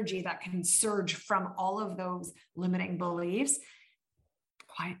energy that can surge from all of those limiting beliefs,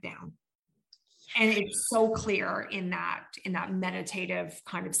 quiet down. And it's so clear in that meditative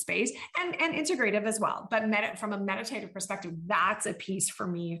kind of space, and integrative as well. But from a meditative perspective, that's a piece for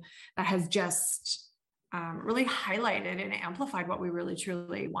me that has just really highlighted and amplified what we really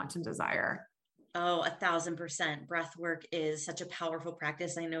truly want and desire. Oh, 1,000%. Breath work is such a powerful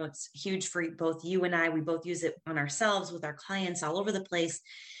practice. I know it's huge for both you and I. We both use it on ourselves, with our clients, all over the place.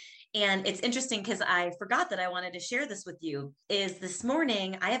 And it's interesting because I forgot that I wanted to share this with you. Is this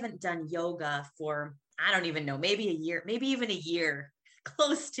morning, I haven't done yoga for, I don't even know, maybe a year, maybe even a year,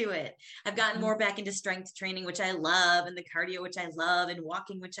 close to it. I've gotten more back into strength training, which I love, and the cardio, which I love, and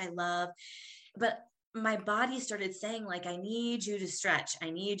walking, which I love. But my body started saying, like, I need you to stretch. I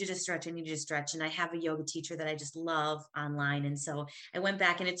need you to stretch. I need you to stretch. And I have a yoga teacher that I just love online. And so I went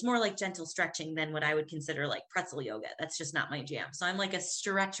back, and it's more like gentle stretching than what I would consider like pretzel yoga. That's just not my jam. So I'm like a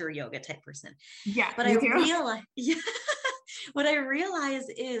stretcher yoga type person. Yeah. But what I realize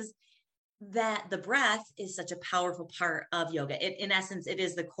is that the breath is such a powerful part of yoga. In essence, it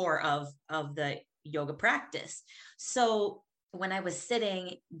is the core of the yoga practice. So when I was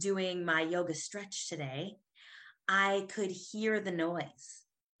sitting doing my yoga stretch today, I could hear the noise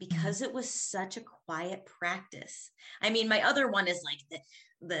because it was such a quiet practice. I mean, my other one is like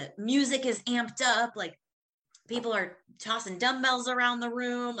the music is amped up, like People are tossing dumbbells around the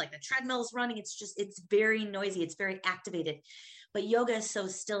room, like the treadmill's running. It's very noisy. It's very activated. But yoga is so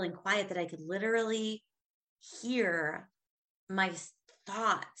still and quiet that I could literally hear my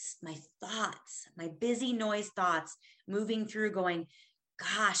thoughts, my busy noise thoughts moving through going,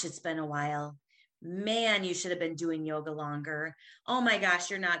 gosh, it's been a while. Man, you should have been doing yoga longer. Oh my gosh,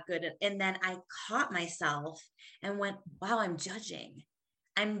 you're not good at, and then I caught myself and went, wow, I'm judging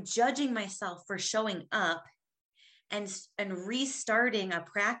myself for showing up and restarting a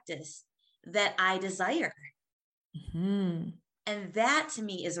practice that I desire. Mm-hmm. And that to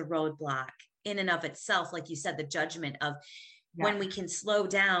me is a roadblock in and of itself. Like you said, the judgment of when we can slow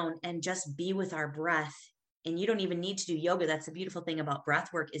down and just be with our breath. And you don't even need to do yoga. That's the beautiful thing about breath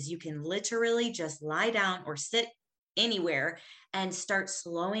work is you can literally just lie down or sit anywhere and start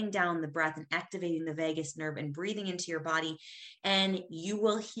slowing down the breath and activating the vagus nerve and breathing into your body. And you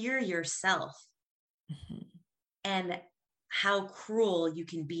will hear yourself and how cruel you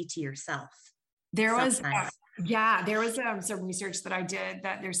can be to yourself. There was some research that I did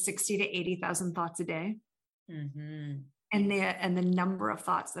that there's 60 to 80,000 thoughts a day. Mm-hmm. And the number of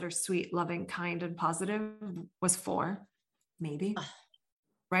thoughts that are sweet, loving, kind, and positive was 4, maybe.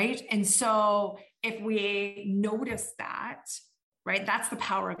 Right. And so if we notice that, right, that's the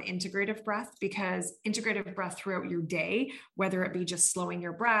power of integrative breath, because integrative breath throughout your day, whether it be just slowing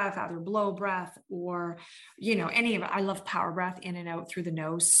your breath, either blow breath or, any of it. I love power breath in and out through the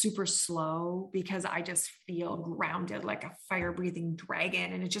nose, super slow, because I just feel grounded like a fire breathing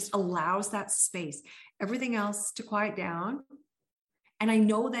dragon. And it just allows that space, everything else to quiet down. And I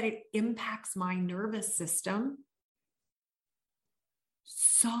know that it impacts my nervous system.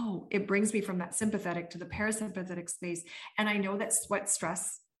 So it brings me from that sympathetic to the parasympathetic space. And I know that's what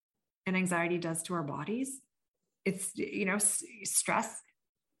stress and anxiety does to our bodies. It's, stress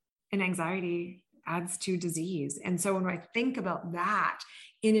and anxiety adds to disease. And so when I think about that,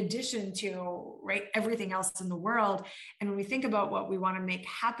 in addition to, right, everything else in the world, and when we think about what we want to make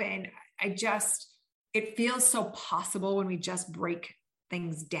happen, it feels so possible when we just break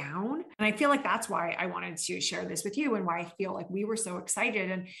things down. And I feel like that's why I wanted to share this with you and why I feel like we were so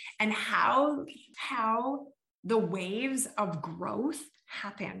excited and how the waves of growth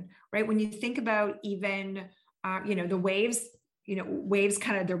happen, right? When you think about even, the waves, waves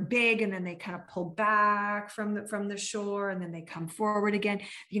kind of, they're big and then they kind of pull back from the shore and then they come forward again.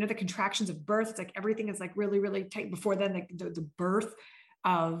 The contractions of birth, it's like everything is like really, really tight before then the birth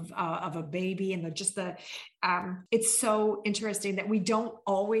of a baby and it's so interesting that we don't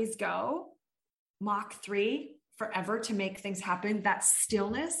always go Mach 3 forever to make things happen. That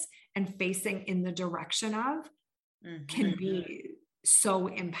stillness and facing in the direction of can be so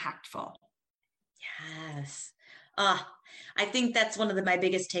impactful. Yes. I think that's one of my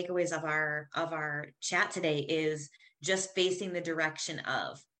biggest takeaways of our chat today is just facing the direction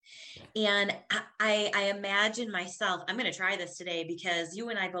of. And I imagine myself, I'm going to try this today because you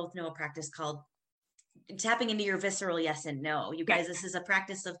and I both know a practice called tapping into your visceral yes and no. You guys, this is a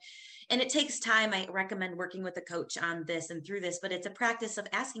practice of, and it takes time. I recommend working with a coach on this and through this, but it's a practice of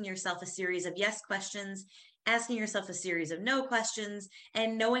asking yourself a series of yes questions, asking yourself a series of no questions,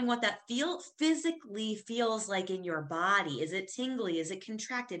 and knowing what that physically feels like in your body. Is it tingly? Is it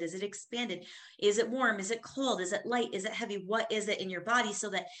contracted? Is it expanded? Is it warm? Is it cold? Is it light? Is it heavy? What is it in your body, so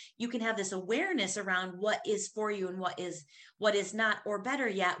that you can have this awareness around what is for you and what is not, or better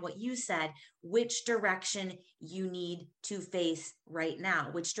yet, what you said, which direction you need to face right now,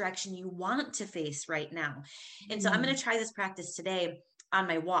 which direction you want to face right now. And so I'm going to try this practice today on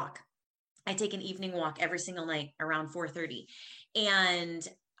my walk. I take an evening walk every single night around 4:30, and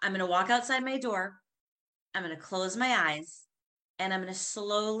I'm going to walk outside my door. I'm going to close my eyes and I'm going to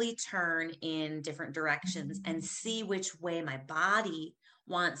slowly turn in different directions and see which way my body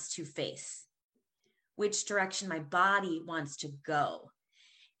wants to face, which direction my body wants to go.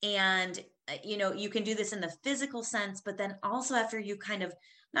 And, you can do this in the physical sense, but then also after you kind of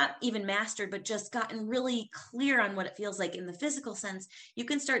not even mastered, but just gotten really clear on what it feels like in the physical sense, you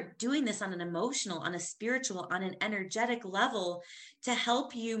can start doing this on an emotional, on a spiritual, on an energetic level to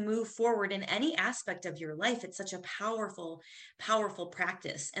help you move forward in any aspect of your life. It's such a powerful, powerful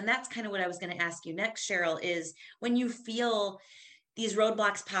practice. And that's kind of what I was going to ask you next, Cheryl, is when you feel these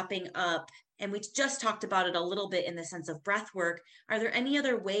roadblocks popping up, and we just talked about it a little bit in the sense of breath work, are there any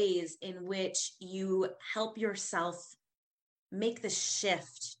other ways in which you help yourself make the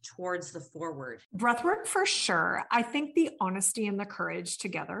shift towards the forward? Breath work for sure. I think the honesty and the courage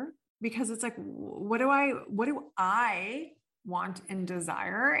together, because it's like, what do I want and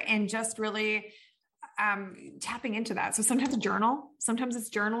desire? And just really, tapping into that. So sometimes journal, sometimes it's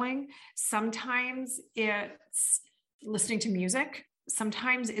journaling, sometimes it's listening to music.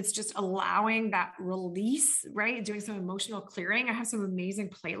 Sometimes it's just allowing that release, right? Doing some emotional clearing. I have some amazing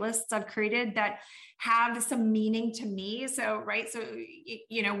playlists I've created that have some meaning to me. So, right. So,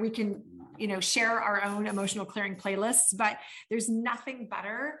 we can, share our own emotional clearing playlists, but there's nothing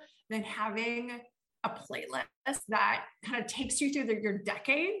better than having a playlist that kind of takes you through your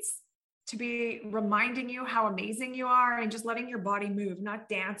decades to be reminding you how amazing you are and just letting your body move, not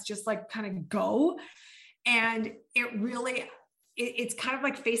dance, just like kind of go. And it's kind of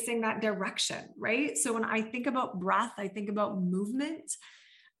like facing that direction, right? So when I think about breath, I think about movement,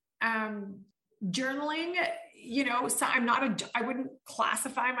 journaling, so I wouldn't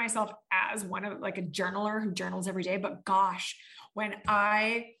classify myself as one of like a journaler who journals every day, but gosh, when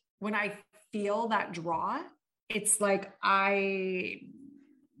I feel that draw, it's like, I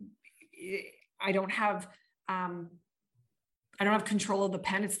don't have control of the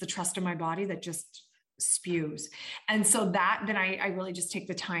pen. It's the trust of my body that just spews. And so then I really just take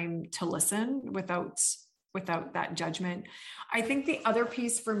the time to listen without that judgment. I think the other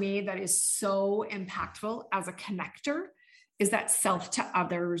piece for me that is so impactful as a connector is that self to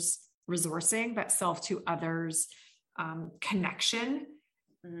others resourcing, that self to others connection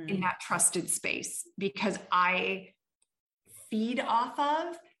in that trusted space, because I feed off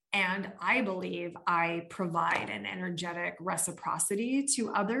of, and I believe I provide an energetic reciprocity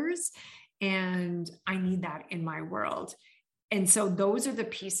to others. And I need that in my world. And so those are the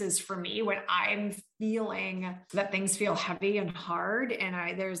pieces for me when I'm feeling that things feel heavy and hard.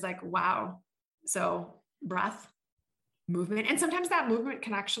 And there's like, wow. So breath, movement. And sometimes that movement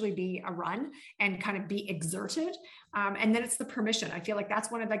can actually be a run and kind of be exerted. And then it's the permission. I feel like that's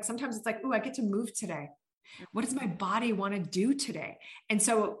one of like, sometimes it's like, oh, I get to move today. What does my body want to do today? And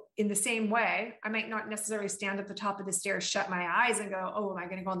so in the same way, I might not necessarily stand at the top of the stairs, shut my eyes and go, oh, am I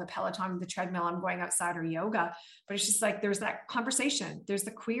going to go on the Peloton, the treadmill? I'm going outside, or yoga. But it's just like, there's that conversation. There's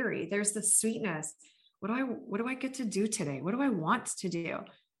the query. There's the sweetness. What do I get to do today? What do I want to do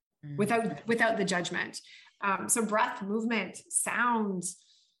without the judgment? So breath, movement, sound,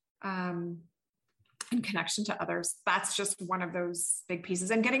 and connection to others. That's just one of those big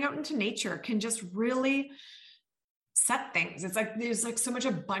pieces. And getting out into nature can just really set things. It's like, there's like so much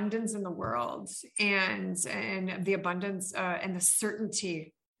abundance in the world, and the abundance and the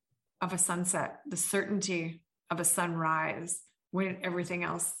certainty of a sunset, the certainty of a sunrise, when everything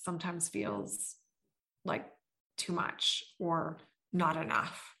else sometimes feels like too much or not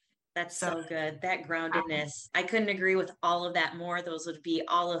enough. That's so good. That groundedness. I couldn't agree with all of that more. Those would be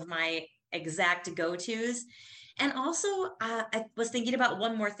all of my exact go-tos. And also, I was thinking about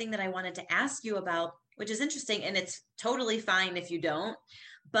one more thing that I wanted to ask you about, which is interesting, and it's totally fine if you don't,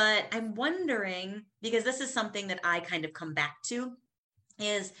 but I'm wondering, because this is something that I kind of come back to,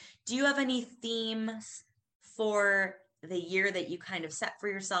 is do you have any themes for the year that you kind of set for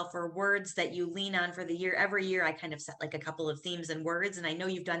yourself, or words that you lean on for the year? Every year I kind of set like a couple of themes and words, and I know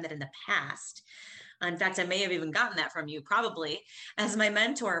you've done that in the past. In fact, I may have even gotten that from you, probably, as my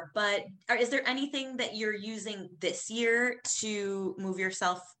mentor. But is there anything that you're using this year to move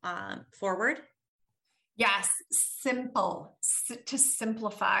yourself forward? Yes, to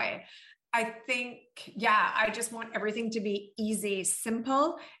simplify. I think, I just want everything to be easy,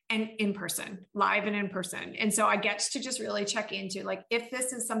 simple, and in person, live and in person. And so I get to just really check into, like, if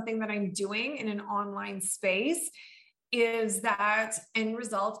this is something that I'm doing in an online space, is that end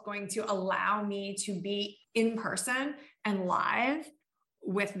result going to allow me to be in person and live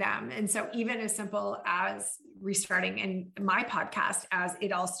with them? And so even as simple as restarting in my podcast, as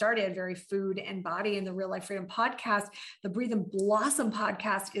it all started, very food and body, and the Real Life Freedom podcast, the Breathe and Blossom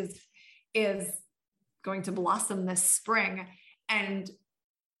podcast is going to blossom this spring. And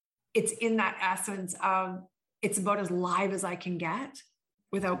it's in that essence of, it's about as live as I can get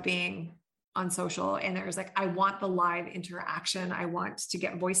without being on social. And there's like, I want the live interaction. I want to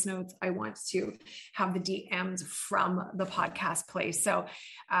get voice notes. I want to have the DMs from the podcast place. So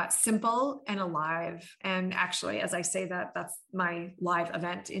simple and alive. And actually, as I say that, that's my live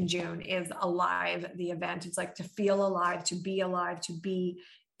event in June, is Alive, the event. It's like to feel alive, to be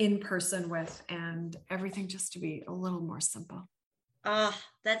in person with, and everything just to be a little more simple. Oh,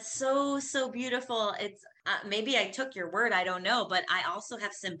 that's so, so beautiful. It's maybe I took your word. I don't know, but I also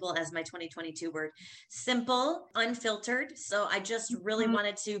have simple as my 2022 word. Simple, unfiltered. So I just really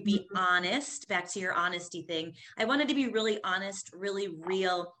wanted to be honest, back to your honesty thing. I wanted to be really honest, really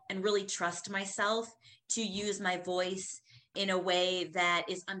real, and really trust myself to use my voice in a way that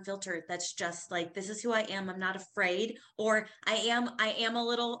is unfiltered. That's just like, this is who I am. I'm not afraid, or I am a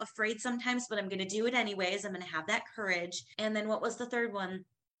little afraid sometimes, but I'm going to do it anyways. I'm going to have that courage. And then what was the third one?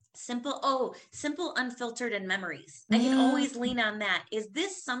 Simple, unfiltered, and memories. I can always lean on that. Is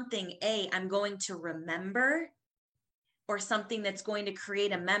this something I'm going to remember, or something that's going to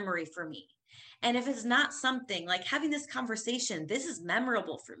create a memory for me? And if it's not something like having this conversation, this is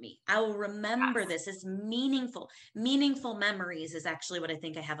memorable for me. I will remember this. It's meaningful. Meaningful memories is actually what I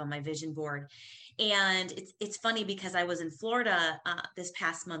think I have on my vision board. And it's funny because I was in Florida this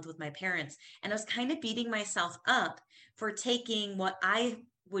past month with my parents, and I was kind of beating myself up for taking what I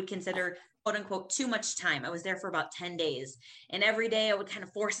would consider quote unquote too much time. I was there for about 10 days, and every day I would kind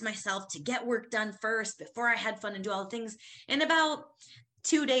of force myself to get work done first before I had fun and do all the things. And about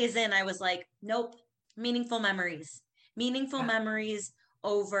 2 days in, I was like, nope, meaningful memories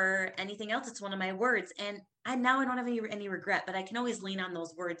over anything else. It's one of my words. And I don't have any regret, but I can always lean on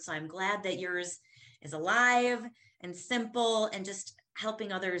those words. So I'm glad that yours is alive and simple and just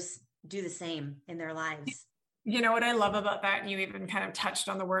helping others do the same in their lives. You know what I love about that? And you even kind of touched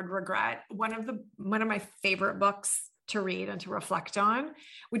on the word regret. One of my favorite books to read and to reflect on,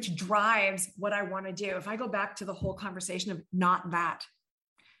 which drives what I want to do. If I go back to the whole conversation of not that,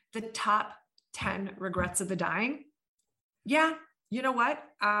 the top 10 regrets of the dying. Yeah. You know what?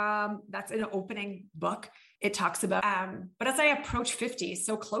 That's an opening book. It talks about, but as I approach 50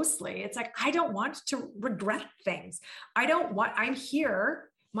 so closely, it's like, I don't want to regret things. I'm here.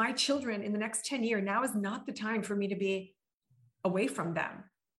 My children in the next 10 years, now is not the time for me to be away from them.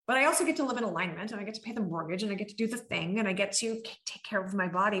 But I also get to live in alignment, and I get to pay the mortgage, and I get to do the thing, and I get to take care of my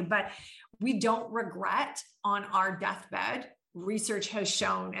body. But we don't regret on our deathbed. Research has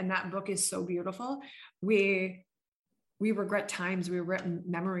shown, and that book is so beautiful. We regret times, we regret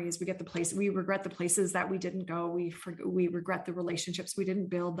memories, we regret the places that we didn't go. We regret the relationships we didn't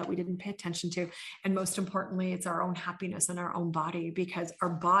build, that we didn't pay attention to. And most importantly, it's our own happiness in our own body, because our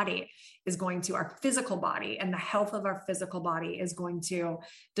body is our physical body and the health of our physical body is going to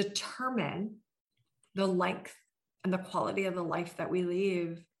determine the length and the quality of the life that we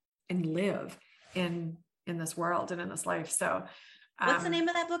live in this world and in this life. So what's the name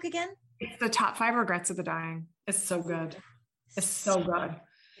of that book again? It's the top 5 regrets of the dying. It's so good. It's so good.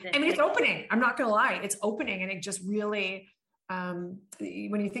 I mean, it's opening. I'm not going to lie. It's opening. And it just really, when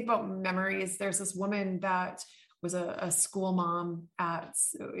you think about memories, there's this woman that was a school mom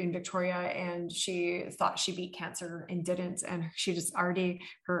in Victoria, and she thought she beat cancer and didn't. And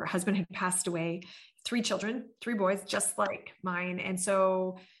her husband had passed away, 3 children, 3 boys, just like mine. And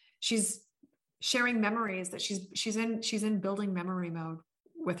so she's sharing memories that she's in building memory mode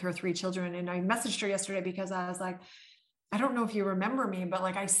with her 3 children. And I messaged her yesterday because I was like, I don't know if you remember me, but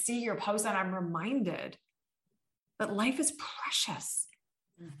like, I see your post and I'm reminded that life is precious.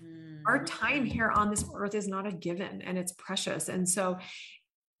 Mm-hmm. Our time here on this earth is not a given, and it's precious. And so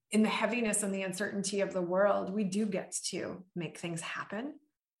in the heaviness and the uncertainty of the world, we do get to make things happen,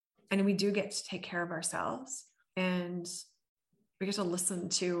 and we do get to take care of ourselves, and we get to listen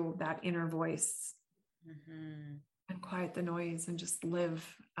to that inner voice. Mm-hmm. And quiet the noise and just live.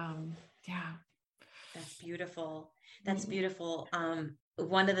 That's beautiful. That's beautiful.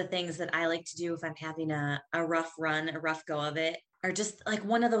 One of the things that I like to do if I'm having a rough run, a rough go of it, or just like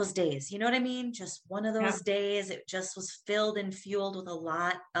one of those days, you know what I mean? Just one of those days. It just was filled and fueled with a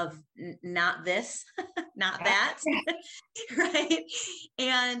lot of not this, not that, right?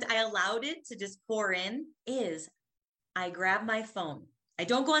 And I allowed it to just pour in. I grab my phone. I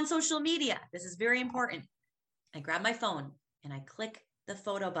don't go on social media. This is very important. I grab my phone and I click the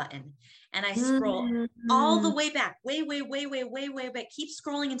photo button and I scroll all the way back, way back. Keep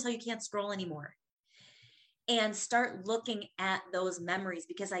scrolling until you can't scroll anymore, and start looking at those memories,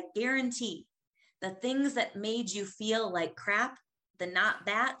 because I guarantee the things that made you feel like crap, the not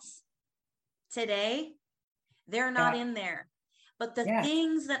that's today, they're not in there. But the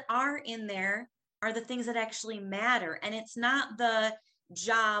things that are in there are the things that actually matter. And it's not the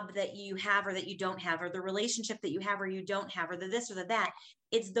job that you have or that you don't have, or the relationship that you have or you don't have, or the this or the that.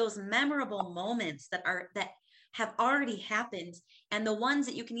 It's those memorable moments that have already happened, and the ones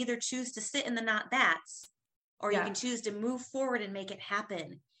that you can either choose to sit in the not that's, or you can choose to move forward and make it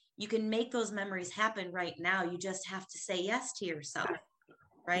happen. You can make those memories happen right now. You just have to say yes to yourself,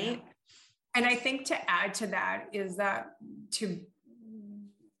 right? And I think to add to that is that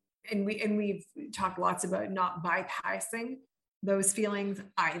we've talked lots about not bypassing those feelings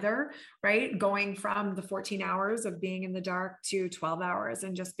either, right? Going from the 14 hours of being in the dark to 12 hours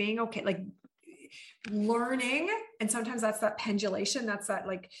and just being okay, like learning. And sometimes that's that pendulation. That's that,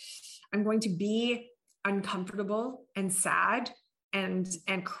 like, I'm going to be uncomfortable and sad and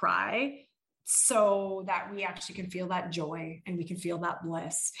cry, so that we actually can feel that joy and we can feel that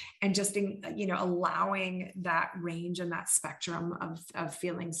bliss, and just allowing that range and that spectrum of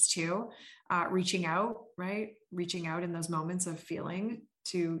feelings too, reaching out in those moments of feeling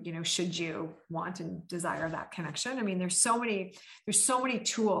to, should you want and desire that connection. I mean, there's so many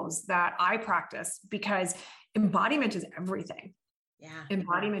tools that I practice, because embodiment is everything. Yeah.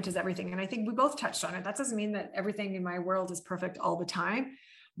 Embodiment is everything. And I think we both touched on it. That doesn't mean that everything in my world is perfect all the time,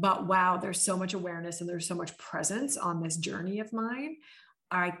 but wow, there's so much awareness and there's so much presence on this journey of mine.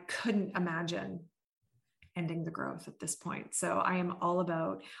 I couldn't imagine ending the growth at this point. So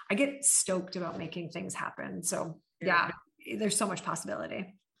I get stoked about making things happen. So yeah, there's so much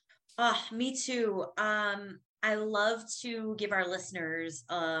possibility. Oh, me too. I love to give our listeners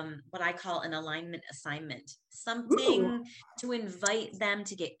what I call an alignment assignment, something to invite them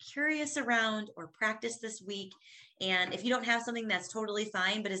to get curious around or practice this week. And if you don't have something, that's totally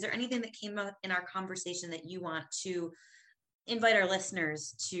fine. But is there anything that came up in our conversation that you want to invite our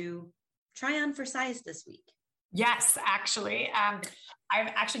listeners to try on for size this week? Yes, actually. I've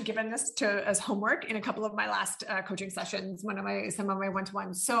actually given this as homework in a couple of my last coaching sessions, some of my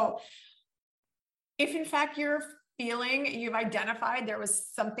one-to-ones. So if in fact you've identified there was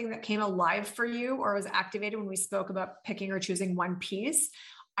something that came alive for you or was activated when we spoke about picking or choosing one piece,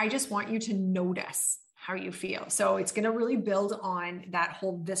 I just want you to notice how you feel. So it's going to really build on that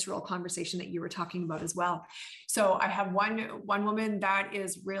whole visceral conversation that you were talking about as well. So I have one woman that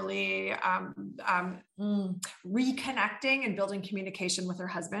is really reconnecting and building communication with her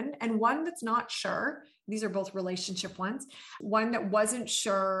husband, and one that's not sure. These are both relationship ones. One that wasn't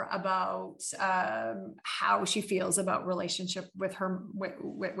sure about how she feels about relationship with her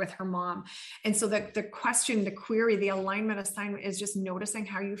mom. And so the question, the query, the alignment assignment is just noticing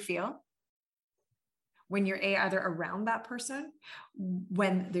how you feel when you're either around that person,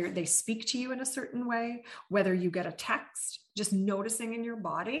 when they speak to you in a certain way, whether you get a text, just noticing in your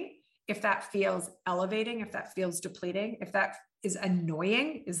body if that feels elevating, if that feels depleting, if that is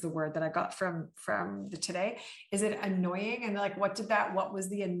annoying, is the word that I got from today. Is it annoying? And like, what was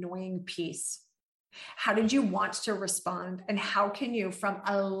the annoying piece? How did you want to respond? And how can you, from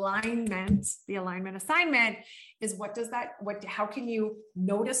alignment, the alignment assignment is how can you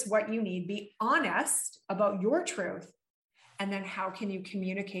notice what you need, be honest about your truth, and then how can you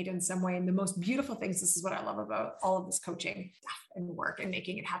communicate in some way? And the most beautiful things, this is what I love about all of this coaching stuff and work and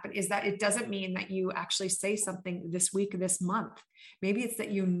making it happen, is that it doesn't mean that you actually say something this week, this month. Maybe it's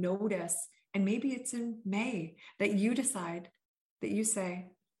that you notice, and maybe it's in May that you decide, that you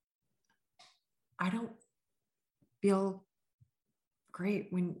say, I don't feel great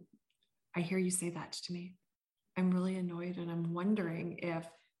when I hear you say that to me. I'm really annoyed, and I'm wondering if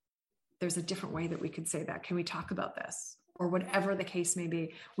there's a different way that we could say that. Can we talk about this? Or whatever the case may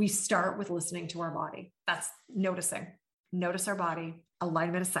be. We start with listening to our body. That's noticing. Notice our body,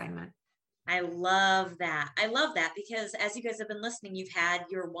 alignment assignment. I love that. I love that, because as you guys have been listening, you've had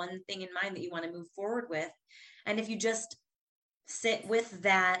your one thing in mind that you want to move forward with. And if you just sit with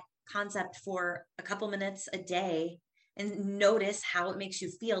that concept for a couple minutes a day and notice how it makes you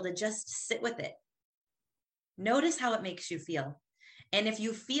feel, to just sit with it. Notice how it makes you feel. And if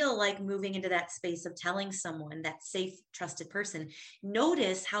you feel like moving into that space of telling someone, that safe, trusted person,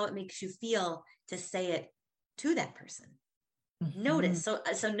 notice how it makes you feel to say it to that person. Mm-hmm. Notice.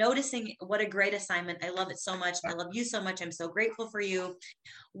 So noticing, what a great assignment. I love it so much. I love you so much. I'm so grateful for you.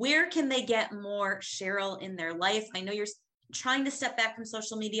 Where can they get more Cheryl in their life? I know you're trying to step back from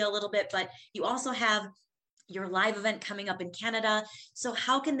social media a little bit, but you also have your live event coming up in Canada. So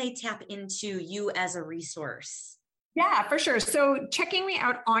how can they tap into you as a resource? Yeah, for sure. So checking me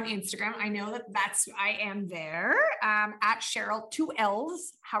out on Instagram. I know I am there at Cheryl, 2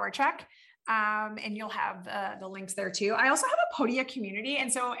 L's, Hawerchuk. And you'll have the links there too. I also have a Podia community. And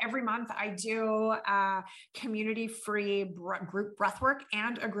so every month I do community-free group breathwork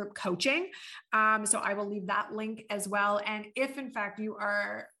and a group coaching. So I will leave that link as well. And if in fact you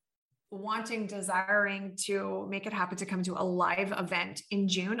are desiring to make it happen, to come to a live event in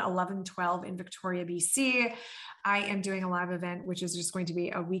June, 11-12 in Victoria, BC, I am doing a live event, which is just going to be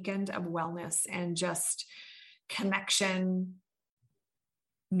a weekend of wellness and just connection,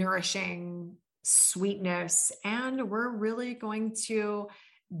 nourishing, sweetness. And we're really going to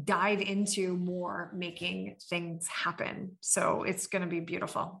dive into more making things happen. So it's going to be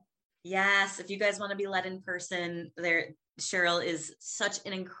beautiful. Yes. If you guys want to be led in person, Cheryl is such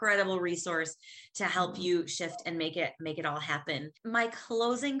an incredible resource to help you shift and make it all happen. My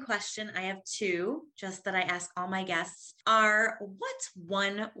closing question, I have 2, just that I ask all my guests, are: what's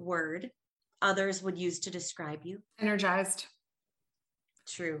one word others would use to describe you? Energized.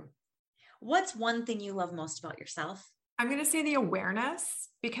 True. What's one thing you love most about yourself? I'm going to say the awareness,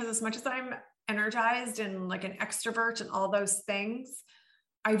 because as much as I'm energized and like an extrovert and all those things,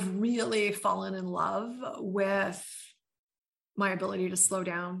 I've really fallen in love with my ability to slow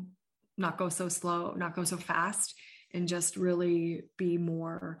down, not go so slow, not go so fast, and just really be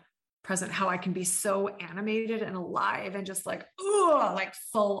more present. How I can be so animated and alive and just like, like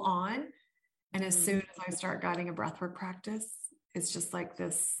full on. And as soon as I start guiding a breathwork practice, it's just like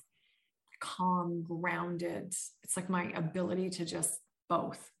this calm, grounded. It's like my ability to just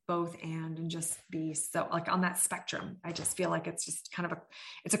both and just be so like on that spectrum. I just feel like it's just kind of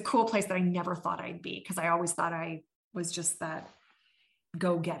it's a cool place that I never thought I'd be, because I always thought I was just that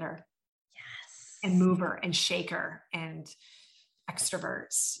go-getter. Yes. And mover and shaker and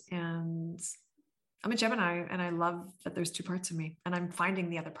extrovert. And I'm a Gemini, and I love that there's two parts of me, and I'm finding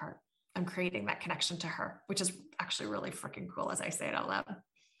the other part. I'm creating that connection to her, which is actually really freaking cool as I say it out loud.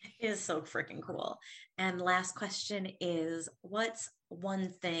 It is so freaking cool. And last question is, what's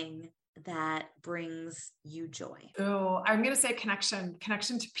one thing that brings you joy? Oh, I'm going to say connection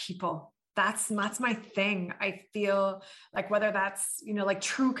to people. That's my thing. I feel like whether that's, like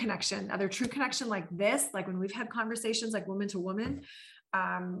true connection, either true connection like this, like when we've had conversations like woman to woman,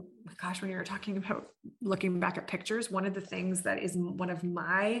 gosh, when you were talking about looking back at pictures, one of the things that is one of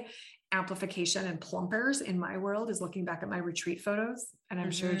my amplification and plumpers in my world is looking back at my retreat photos. And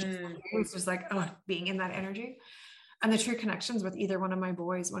I'm sure it's just like, being in that energy. And the true connections with either one of my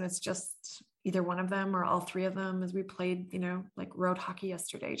boys, when it's just either one of them or all three of them, as we played, like road hockey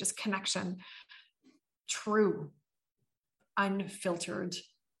yesterday, just connection, true, unfiltered,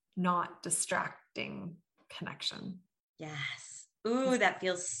 not distracting connection. Yes. Ooh, that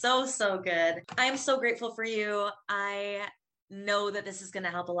feels so, so good. I'm so grateful for you. I know that this is going to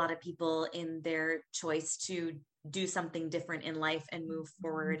help a lot of people in their choice to do something different in life and move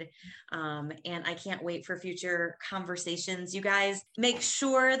forward. And I can't wait for future conversations. You guys, make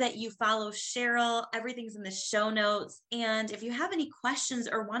sure that you follow Cheryl. Everything's in the show notes. And if you have any questions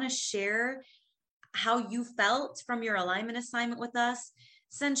or want to share how you felt from your alignment assignment with us,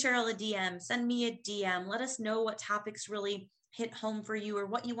 send Cheryl a DM, send me a DM. Let us know what topics really hit home for you or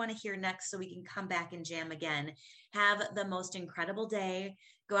what you want to hear next, so we can come back and jam again. Have the most incredible day.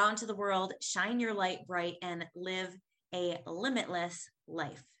 Go out into the world, shine your light bright, and live a limitless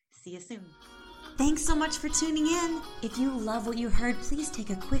life. See you soon. Thanks so much for tuning in. If you love what you heard, please take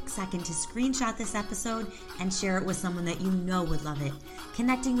a quick second to screenshot this episode and share it with someone that you know would love it.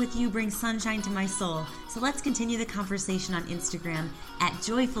 Connecting with you brings sunshine to my soul. So let's continue the conversation on Instagram at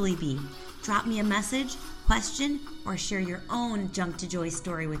JoyfullyBe. Drop me a message, question, or share your own Junk to Joy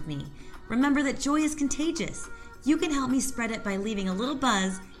story with me. Remember that joy is contagious. You can help me spread it by leaving a little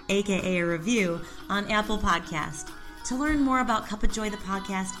buzz, aka a review, on Apple Podcast. To learn more about Cup of Joy the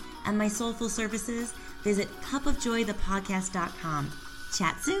podcast and my soulful services, visit cupofjoythepodcast.com.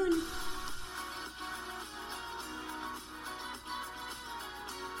 Chat soon.